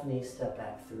left knee, step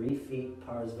back 3 feet,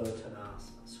 Parsvottanasana.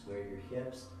 Square your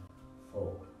hips,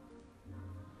 fold.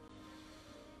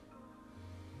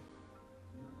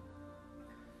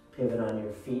 Pivot on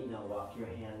your feet, now walk your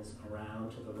hands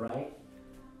around to the right.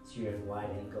 So you're in wide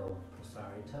angle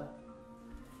Prasarita.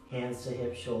 Hands to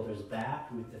hips, shoulders back,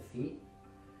 root the feet.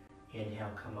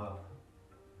 Inhale, come up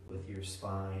with your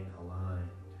spine aligned.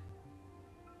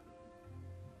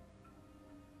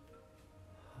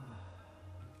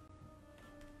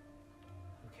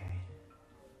 Okay,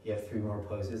 you have 3 more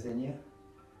poses in you?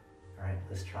 All right,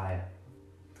 let's try it.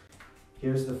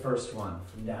 Here's the first one.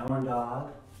 From downward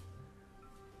dog,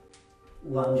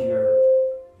 lunge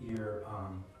your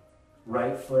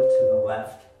Right foot to the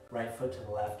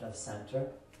left of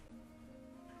center.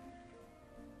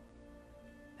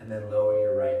 And then lower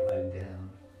your right leg down.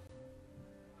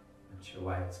 Not sure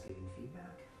why it's getting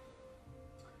feedback.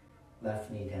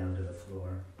 Left knee down to the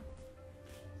floor.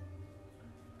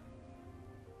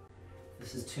 If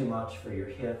this is too much for your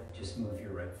hip, just move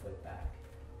your right foot back.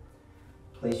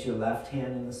 Place your left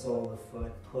hand in the sole of the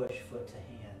foot, push foot to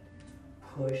hand.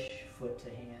 Push foot to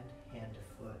hand, hand to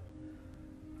foot.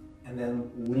 And then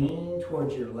lean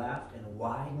towards your left and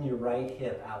widen your right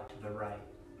hip out to the right.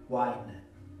 Widen it.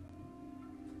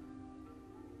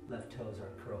 Left toes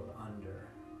are curled under.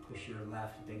 Push your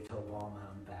left big toe ball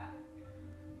mound back.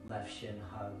 Left shin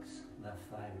hugs, left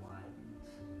thigh widens.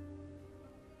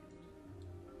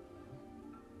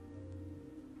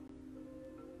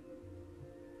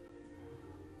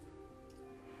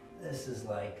 This is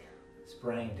like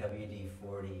spraying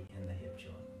WD-40 in the hip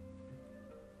joint.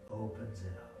 Opens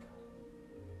it up.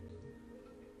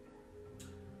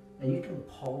 Now you can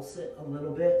pulse it a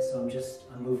little bit, so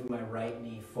I'm moving my right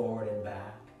knee forward and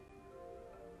back.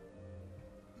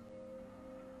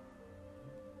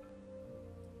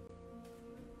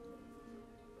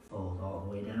 Fold all the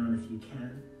way down if you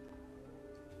can.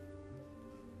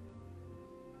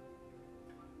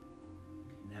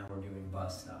 Now we're doing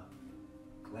bus stop.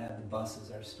 Glad the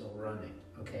buses are still running.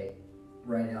 Okay,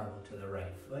 right elbow to the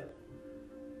right foot.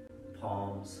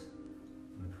 Palms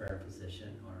in the prayer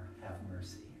position or have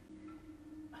mercy.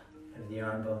 Have the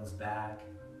arm bones back.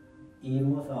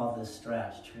 Even with all this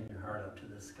stretch, turn your heart up to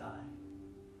the sky.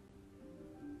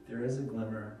 There is a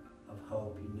glimmer of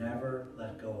hope. You never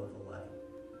let go of the light.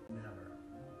 Never.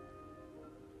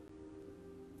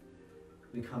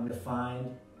 We come to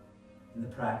find in the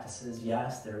practices,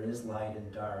 yes, there is light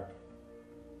and dark,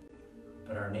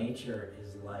 but our nature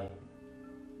is light.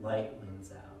 Light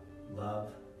wins out.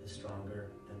 Love is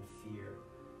stronger than fear.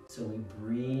 So we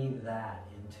breathe that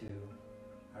into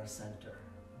our center.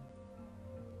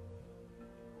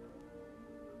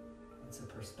 It's a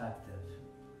perspective.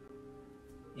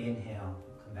 Inhale,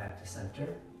 come back to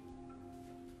center.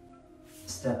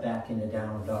 Step back into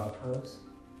downward dog pose.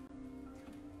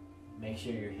 Make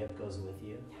sure your hip goes with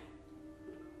you.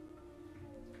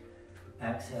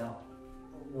 Exhale,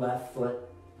 left foot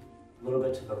a little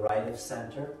bit to the right of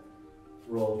center.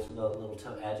 Roll to the little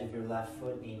toe edge of your left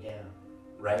foot, knee down.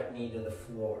 Right knee to the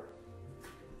floor.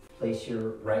 Place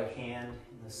your right hand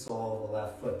in the sole of the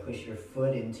left foot. Push your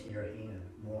foot into your hand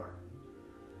more.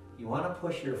 You want to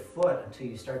push your foot until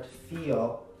you start to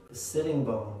feel the sitting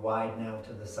bone widen out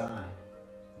to the side.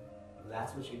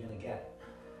 That's what you're going to get.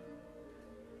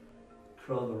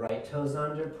 Curl the right toes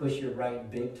under. Push your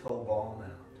right big toe ball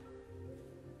mound.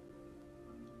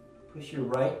 Push your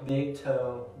right big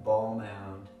toe ball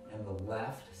mound and the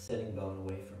left sitting bone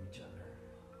away from each other.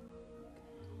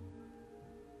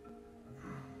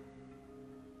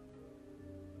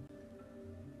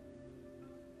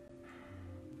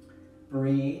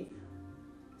 Breathe.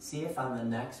 See if on the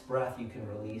next breath you can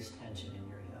release tension in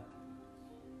your hip.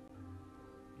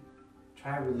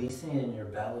 Try releasing it in your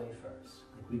belly first.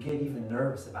 Like we get even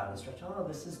nervous about a stretch. Oh,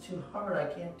 this is too hard. I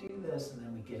can't do this. And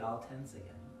then we get all tense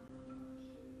again.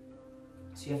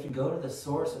 So you have to go to the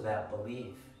source of that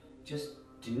belief. Just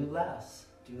do less.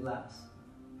 Do less.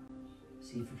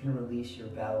 See if you can release your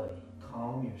belly.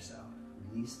 Calm yourself.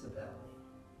 Release the belly.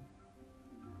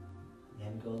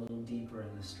 Then go a little deeper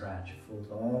in the stretch.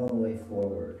 Fold all the way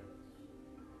forward.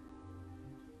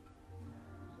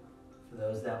 For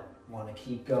those that want to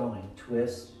keep going,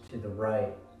 twist to the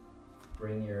right.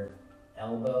 Bring your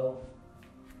elbow,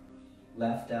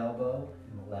 left elbow,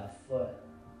 and the left foot.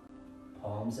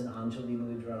 Palms and Anjali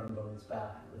Mudra, arm bones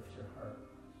back. Lift your heart.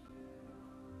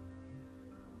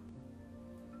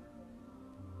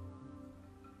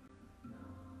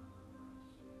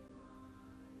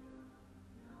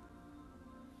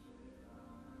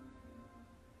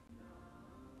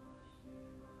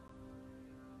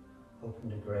 Open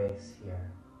to grace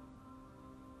here.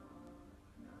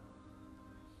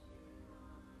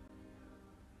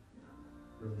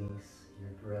 Release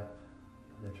your grip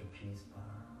on the trapeze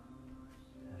bar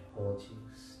that holds you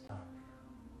stuck.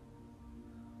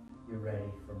 You're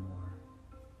ready for more.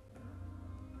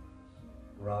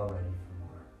 We're all ready for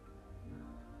more.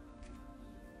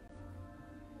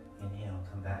 Inhale,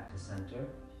 come back to center.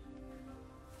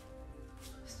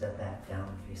 Step back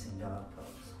down facing dog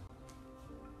pose.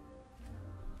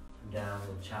 Come down,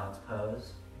 little child's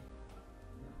pose.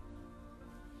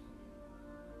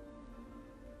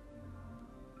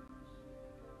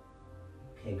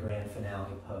 Okay, grand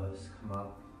finale pose. Come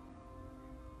up.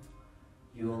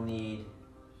 You will need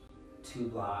 2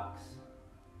 blocks,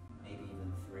 maybe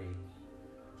even 3.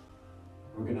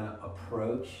 We're gonna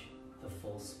approach the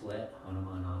full split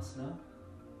Hanumanasana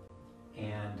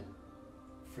and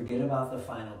forget about the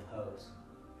final pose.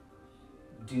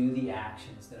 Do the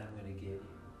actions that I'm gonna give you.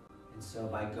 And so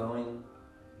by going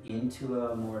into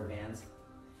a more advanced,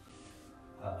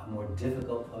 a more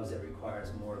difficult pose that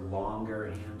requires more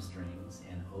longer hamstrings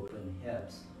and open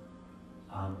hips,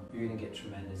 you're going to get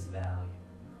tremendous value.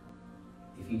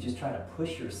 If you just try to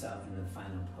push yourself into the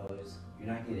final pose, you're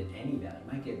not going to get any value.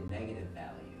 You might get negative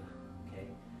value. Okay?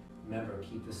 Remember,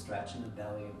 keep the stretch in the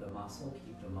belly of the muscle,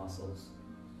 keep the muscles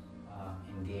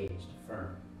engaged,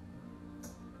 firm.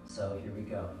 So here we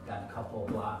go. Got a couple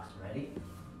of blocks ready.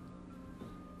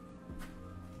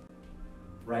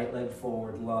 Right leg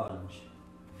forward lunge.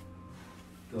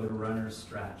 Go to runner's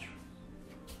stretch.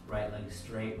 Right leg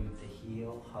straight, root the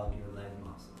heel, hug your leg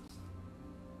muscles.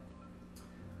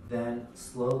 Then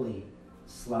slowly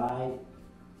slide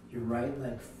your right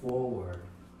leg forward.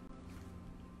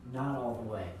 Not all the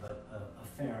way, but a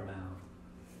fair amount.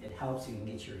 It helps you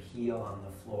get your heel on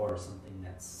the floor, something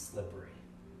that's slippery.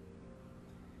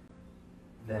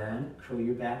 Then curl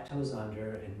your back toes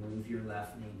under and move your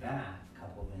left knee back a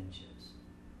couple of inches.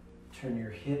 Turn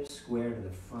your hips square to the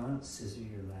front, scissor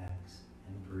your legs,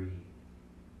 and breathe.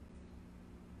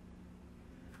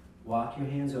 Walk your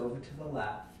hands over to the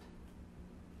left.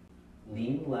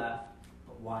 Lean left,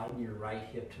 but widen your right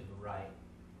hip to the right.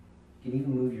 You can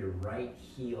even move your right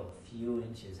heel a few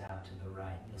inches out to the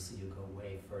right. You'll see you'll go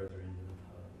way further into the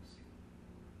pose.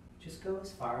 Just go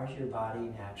as far as your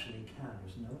body naturally can.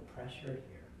 There's no pressure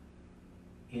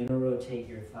here. Inner rotate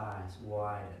your thighs,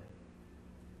 widen.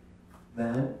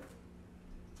 Then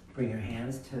bring your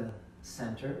hands to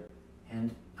center,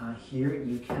 and here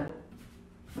you can,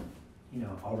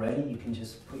 already you can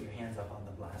just put your hands up on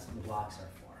the blocks. The blocks are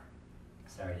for.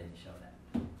 Sorry, I didn't show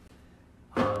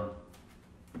that.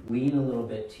 Lean a little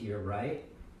bit to your right.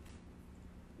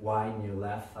 Widen your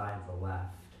left thigh to the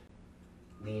left.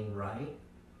 Lean right.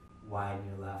 Widen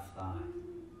your left thigh.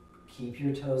 Keep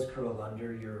your toes curled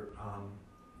under. Your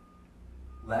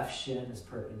left shin is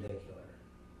perpendicular.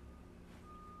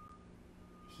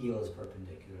 Heel is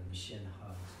perpendicular, the shin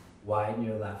hugs. Widen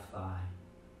your left thigh.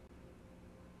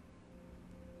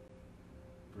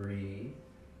 Breathe.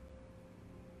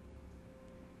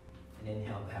 And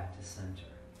inhale back to center.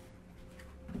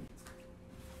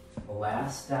 The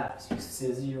last step is you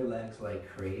scissor your legs like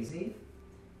crazy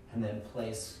and then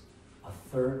place a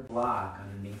third block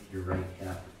underneath your right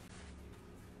hip.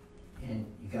 And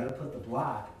you got to put the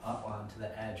block up onto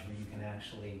the edge where you can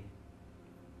actually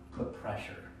put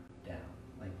pressure down.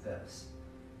 Like this.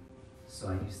 So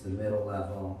I use the middle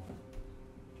level.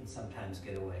 You can sometimes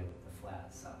get away with the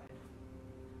flat side.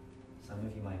 Some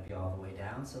of you might be all the way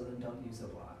down, so then don't use the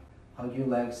block. Hug your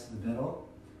legs to the middle,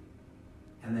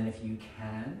 and then if you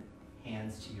can,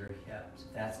 hands to your hips.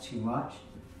 If that's too much,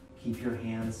 keep your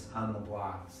hands on the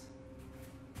blocks.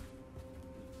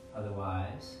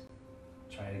 Otherwise,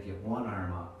 try to get one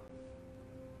arm up,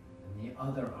 and the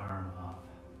other arm up,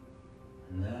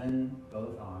 and then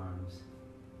both arms.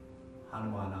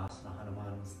 Hanumanasana.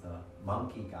 Hanuman is the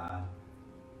monkey god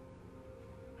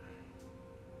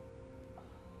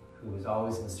who was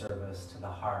always in service to the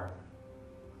heart,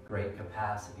 great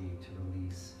capacity to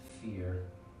release fear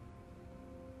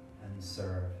and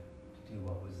serve, to do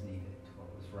what was needed, to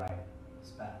what was right, what was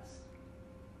best.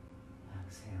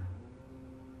 Exhale.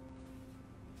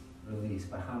 Release.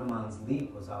 But Hanuman's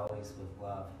leap was always with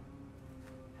love.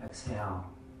 Exhale.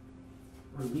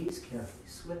 Release carefully.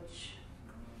 Switch.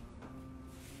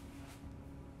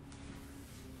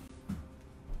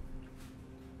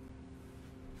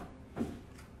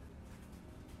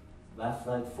 Left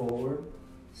leg forward,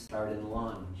 start in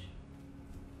lunge.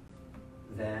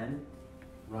 Then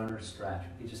runner stretch.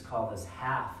 We just call this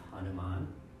half Hanuman.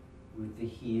 Root the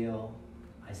heel,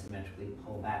 isometrically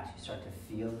pull back so you start to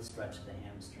feel the stretch of the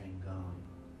hamstring going.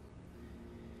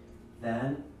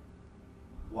 Then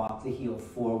walk the heel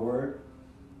forward.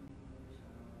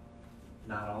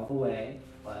 Not all the way,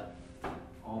 but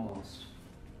almost.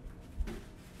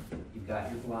 You've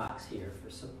got your blocks here for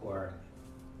support.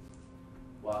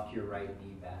 Walk your right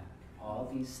knee back.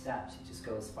 All these steps, you just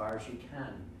go as far as you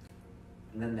can.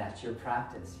 And then that's your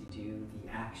practice. You do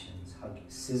the actions. Hug,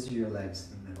 scissor your legs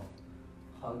in the middle.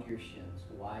 Hug your shins.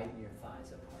 Widen your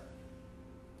thighs apart.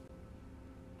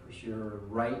 Push your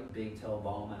right big toe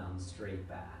ball mound straight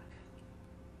back.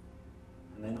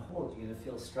 And then hold. You're going to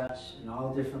feel stretch in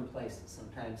all different places.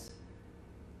 Sometimes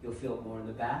you'll feel it more in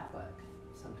the back leg.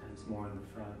 Sometimes more in the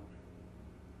front.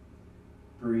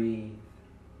 Breathe.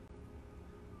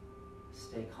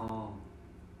 Stay calm.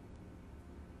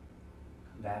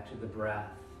 Come back to the breath.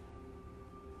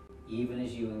 Even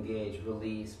as you engage,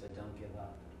 release, but don't give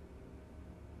up.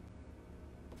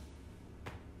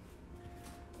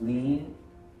 Lean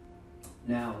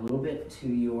now a little bit to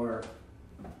your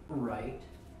right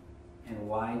and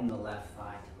widen the left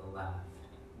thigh to the left.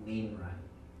 Lean right.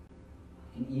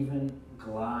 You can even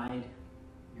glide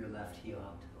your left heel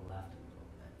out to the left a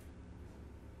little bit.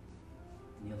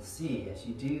 And you'll see as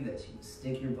you do this, you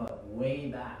stick your butt way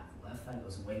back. The left thigh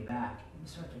goes way back. You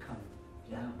start to come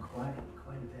down quite a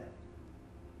bit.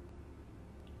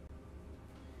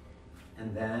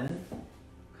 And then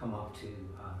come up to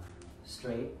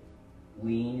straight.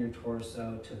 Lean your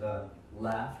torso to the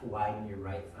left, widen your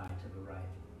right thigh to the right.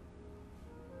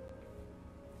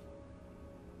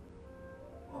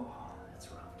 Oh, that's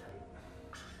rough, tight.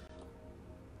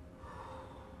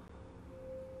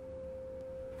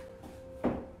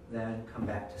 Then come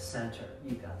back to center.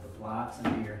 You've got the blocks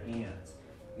under your hands.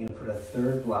 You're going to put a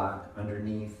third block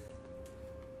underneath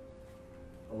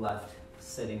the left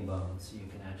sitting bone so you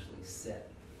can actually sit.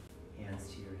 Hands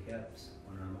to your hips,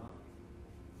 one arm up.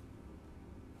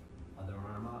 Other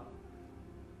arm up.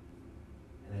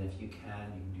 And then if you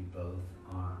can do both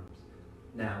arms.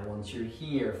 Now, once you're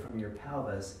here from your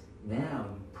pelvis, now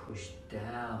you push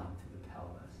down through the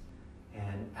pelvis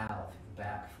and out through the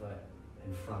back foot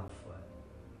and front foot.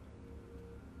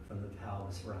 From the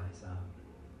pelvis, rise up.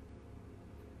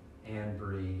 And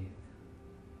breathe.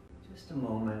 Just a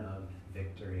moment of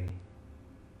victory.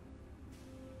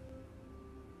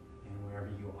 And wherever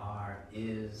you are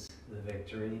is the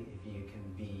victory if you can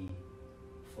be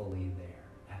fully there.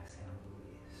 Exhale,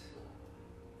 release.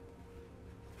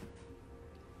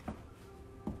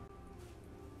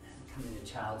 And come into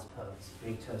child's pose.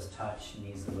 Big toes touch,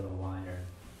 knees a little wider.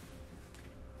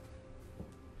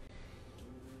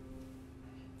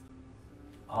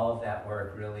 All of that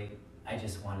work really, I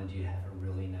just wanted you to have a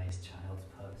really nice child's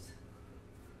pose.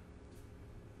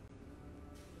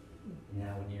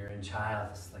 Now when you're in child,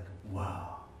 it's like,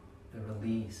 wow, the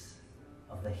release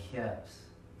of the hips,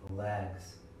 the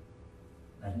legs,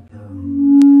 let it go.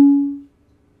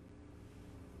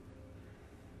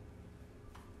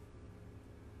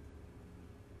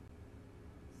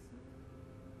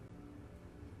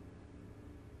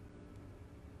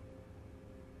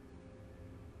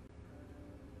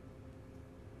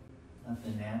 Let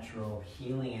the natural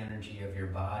healing energy of your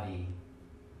body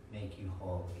make you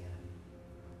whole again.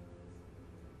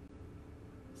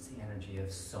 It's the energy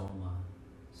of Soma.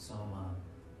 Soma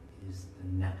is the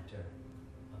nectar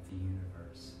of the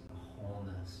universe, the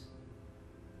wholeness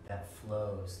that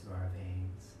flows through our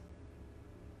veins.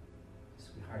 So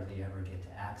we hardly ever get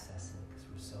to access it because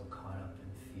we're so caught up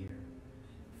in fear.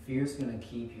 Fear is going to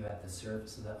keep you at the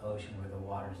surface of the ocean where the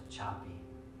water's choppy.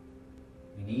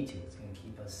 We need to. It's going to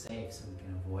keep us safe so we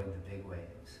can avoid the big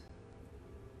waves.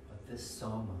 But this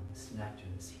Soma, this nectar,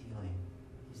 this healing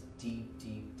is deep,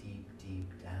 deep, deep, deep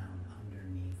down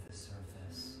underneath the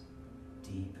surface,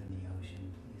 deep in the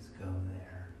ocean. Please go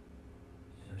there.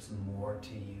 There's more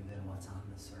to you than what's on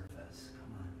the surface.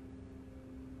 Come on.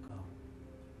 Go.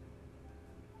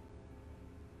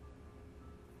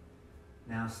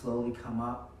 Now slowly come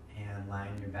up and lie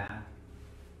on your back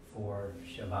for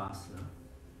Shavasana.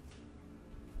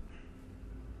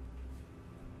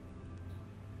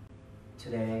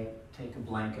 Today, take a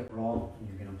blanket roll and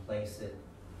you're going to place it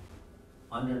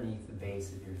underneath the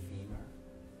base of your femur,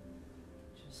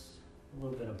 just a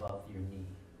little bit above your knee.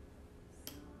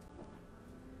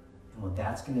 And what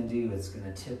that's going to do is going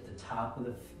to tip the top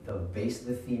of the base of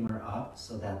the femur up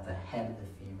so that the head of the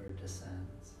femur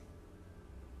descends.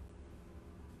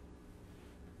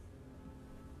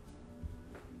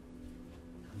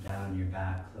 Come down on your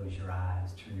back, close your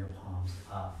eyes, turn your palms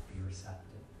up, be receptive.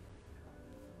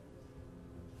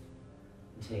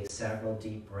 Take several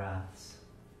deep breaths.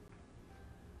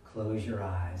 Close your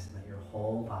eyes and let your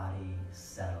whole body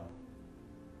settle.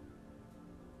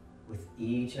 With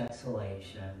each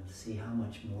exhalation, see how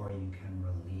much more you can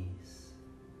release.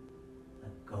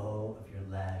 Let go of your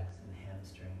legs and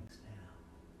hamstrings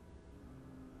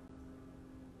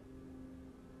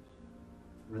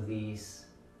now. Release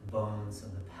the bones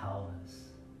of the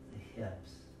pelvis, the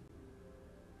hips.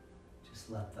 Just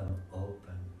let them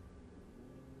open.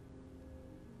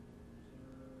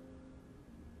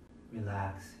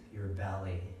 Relax your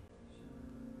belly.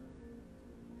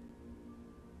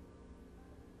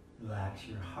 Relax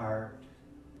your heart.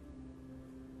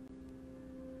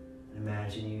 And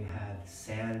imagine you have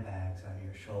sandbags on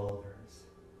your shoulders.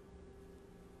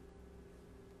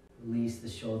 Release the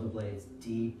shoulder blades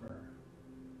deeper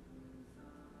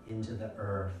into the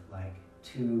earth like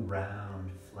two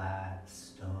round, flat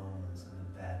stones on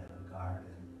the bed of a garden.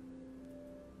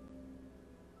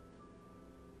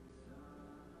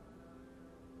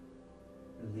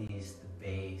 Release the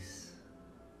base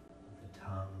of the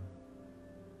tongue.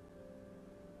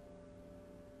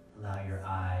 Allow your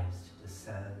eyes to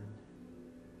descend.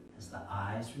 As the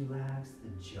eyes relax,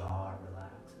 the jaw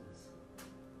relaxes.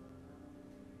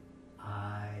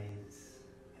 Eyes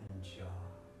and jaw.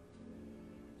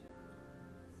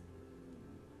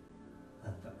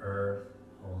 Let the earth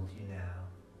hold you now.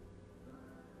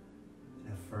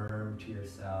 And affirm to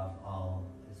yourself, all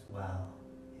is well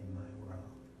in my world.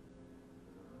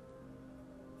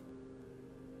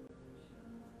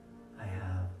 I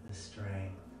have the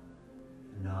strength,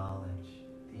 the knowledge,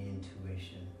 the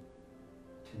intuition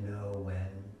to know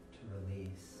when to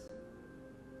release,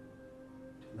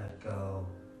 to let go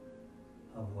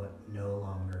of what no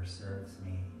longer serves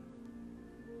me,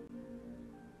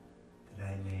 that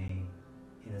I may,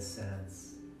 in a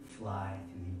sense, fly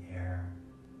through the air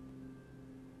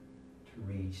to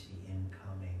reach the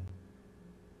incoming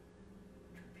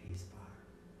trapeze bar.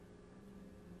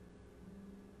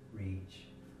 Reach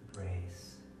for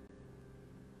grace.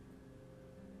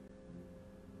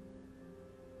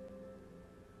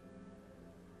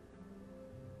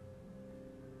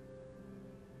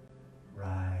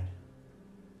 Ride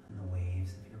on the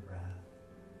waves of your breath.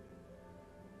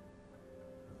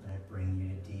 Let it bring you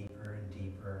to deeper and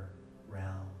deeper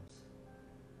realms.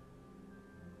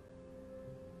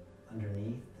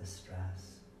 Underneath the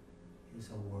stress is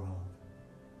a world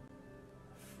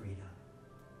of freedom.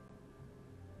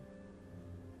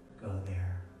 Go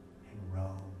there and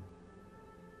roam,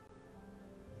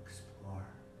 explore,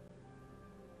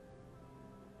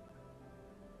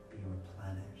 be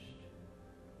replenished,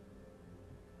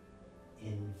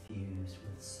 infused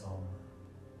with soma,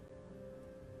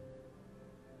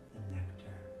 the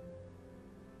nectar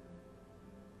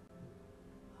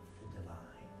of the divine.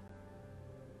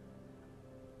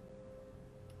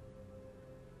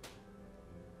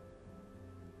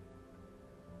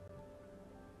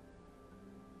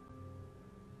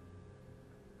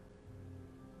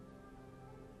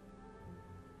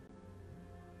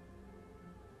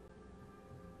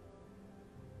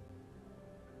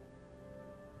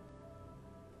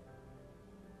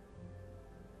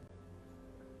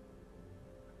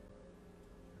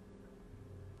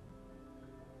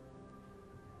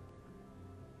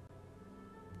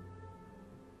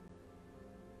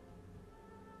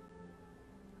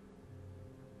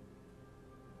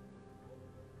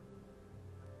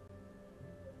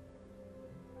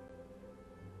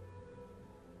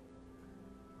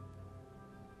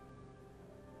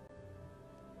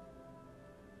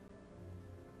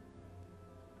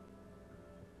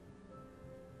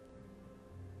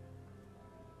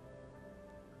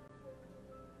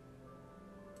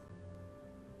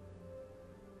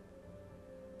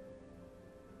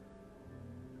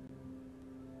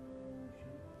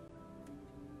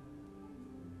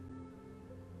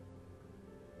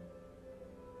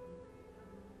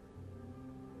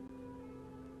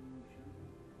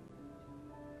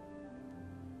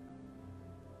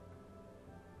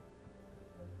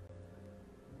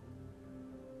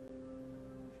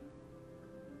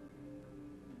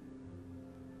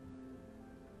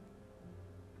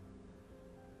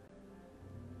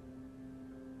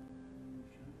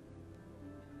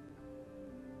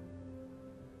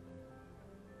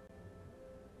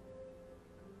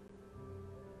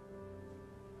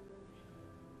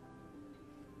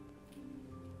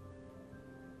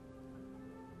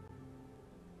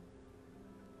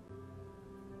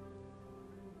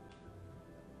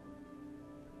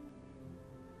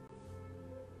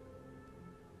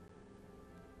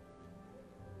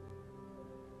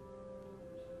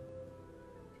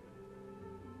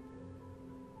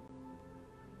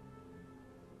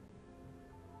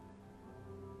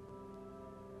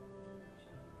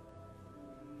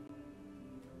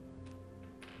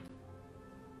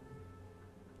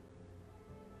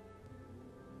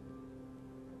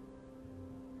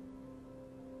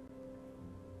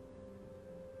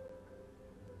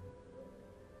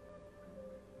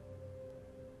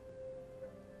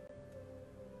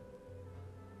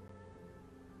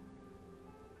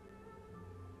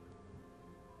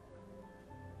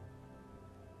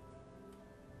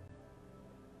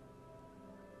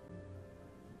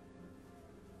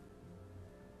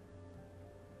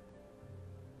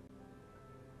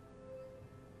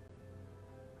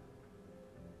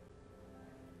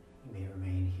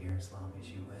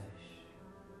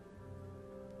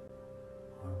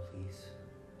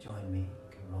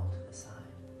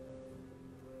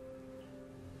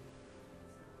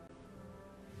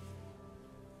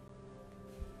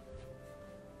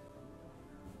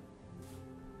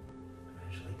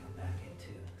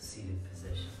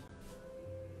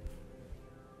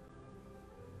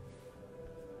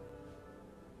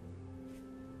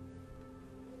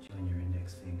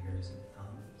 index fingers and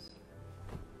thumbs.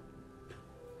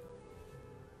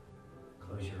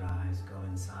 Close your eyes, go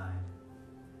inside,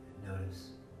 and notice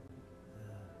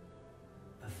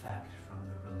the effect from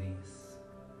the release.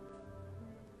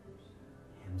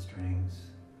 Hamstrings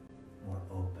more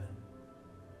open,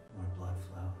 more blood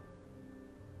flow,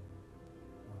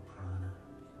 more prana.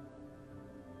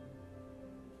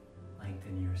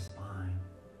 Lengthen your spine.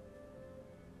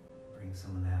 Bring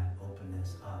some of that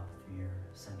openness up through your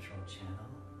central channel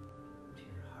to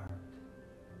your heart,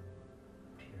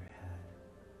 to your head.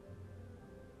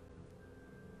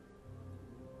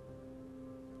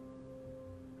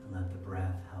 And let the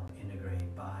breath help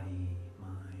integrate body,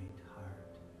 mind, heart.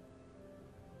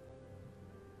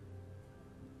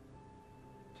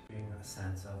 To bring a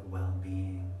sense of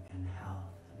well-being and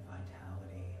health and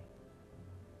vitality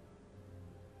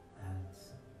that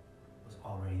was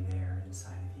already there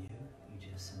inside of you.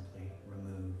 You just simply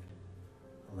removed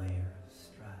a layer of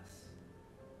stress.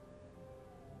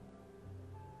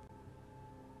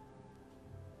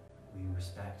 We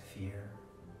respect fear,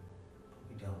 but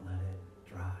we don't let it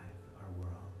drive our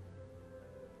world.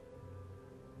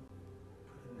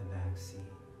 Put it in the back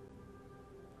seat.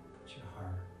 Put your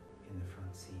heart in the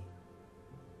front seat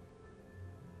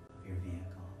of your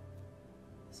vehicle,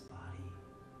 this body.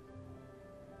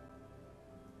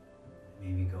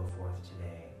 Maybe go forth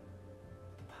today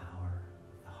with the power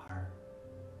of the heart,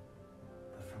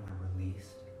 but from a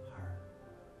released heart,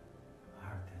 a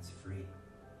heart that's free,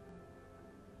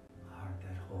 a heart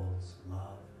that holds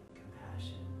love,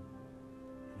 compassion,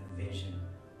 and a vision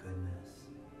of goodness.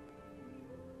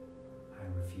 I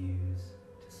refuse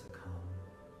to succumb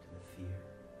to the fear.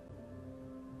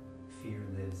 Fear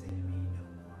lives in me no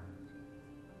more.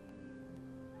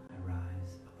 I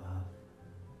rise above.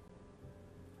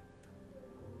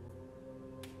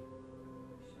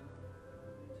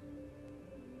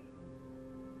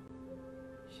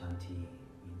 Shanti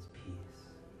means peace.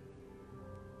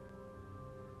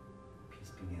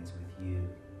 Peace begins with you.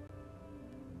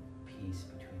 Peace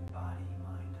between body,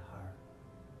 mind, heart.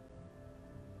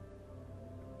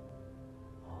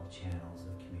 All channels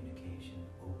of communication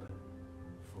open,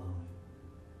 flowing.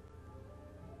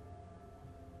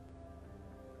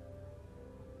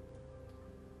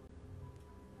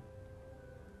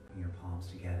 Bring your palms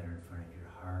together in front of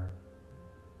your heart.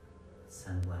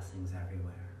 Send blessings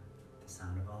everywhere. The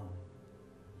sound of Om.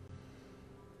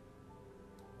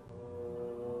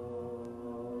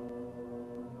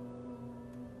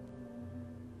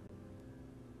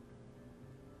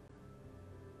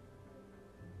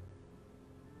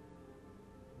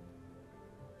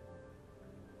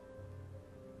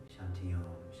 Shanti Om,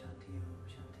 Shanti Om,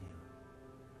 Shanti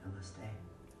Om. Namaste.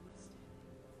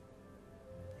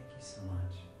 Thank you so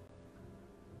much.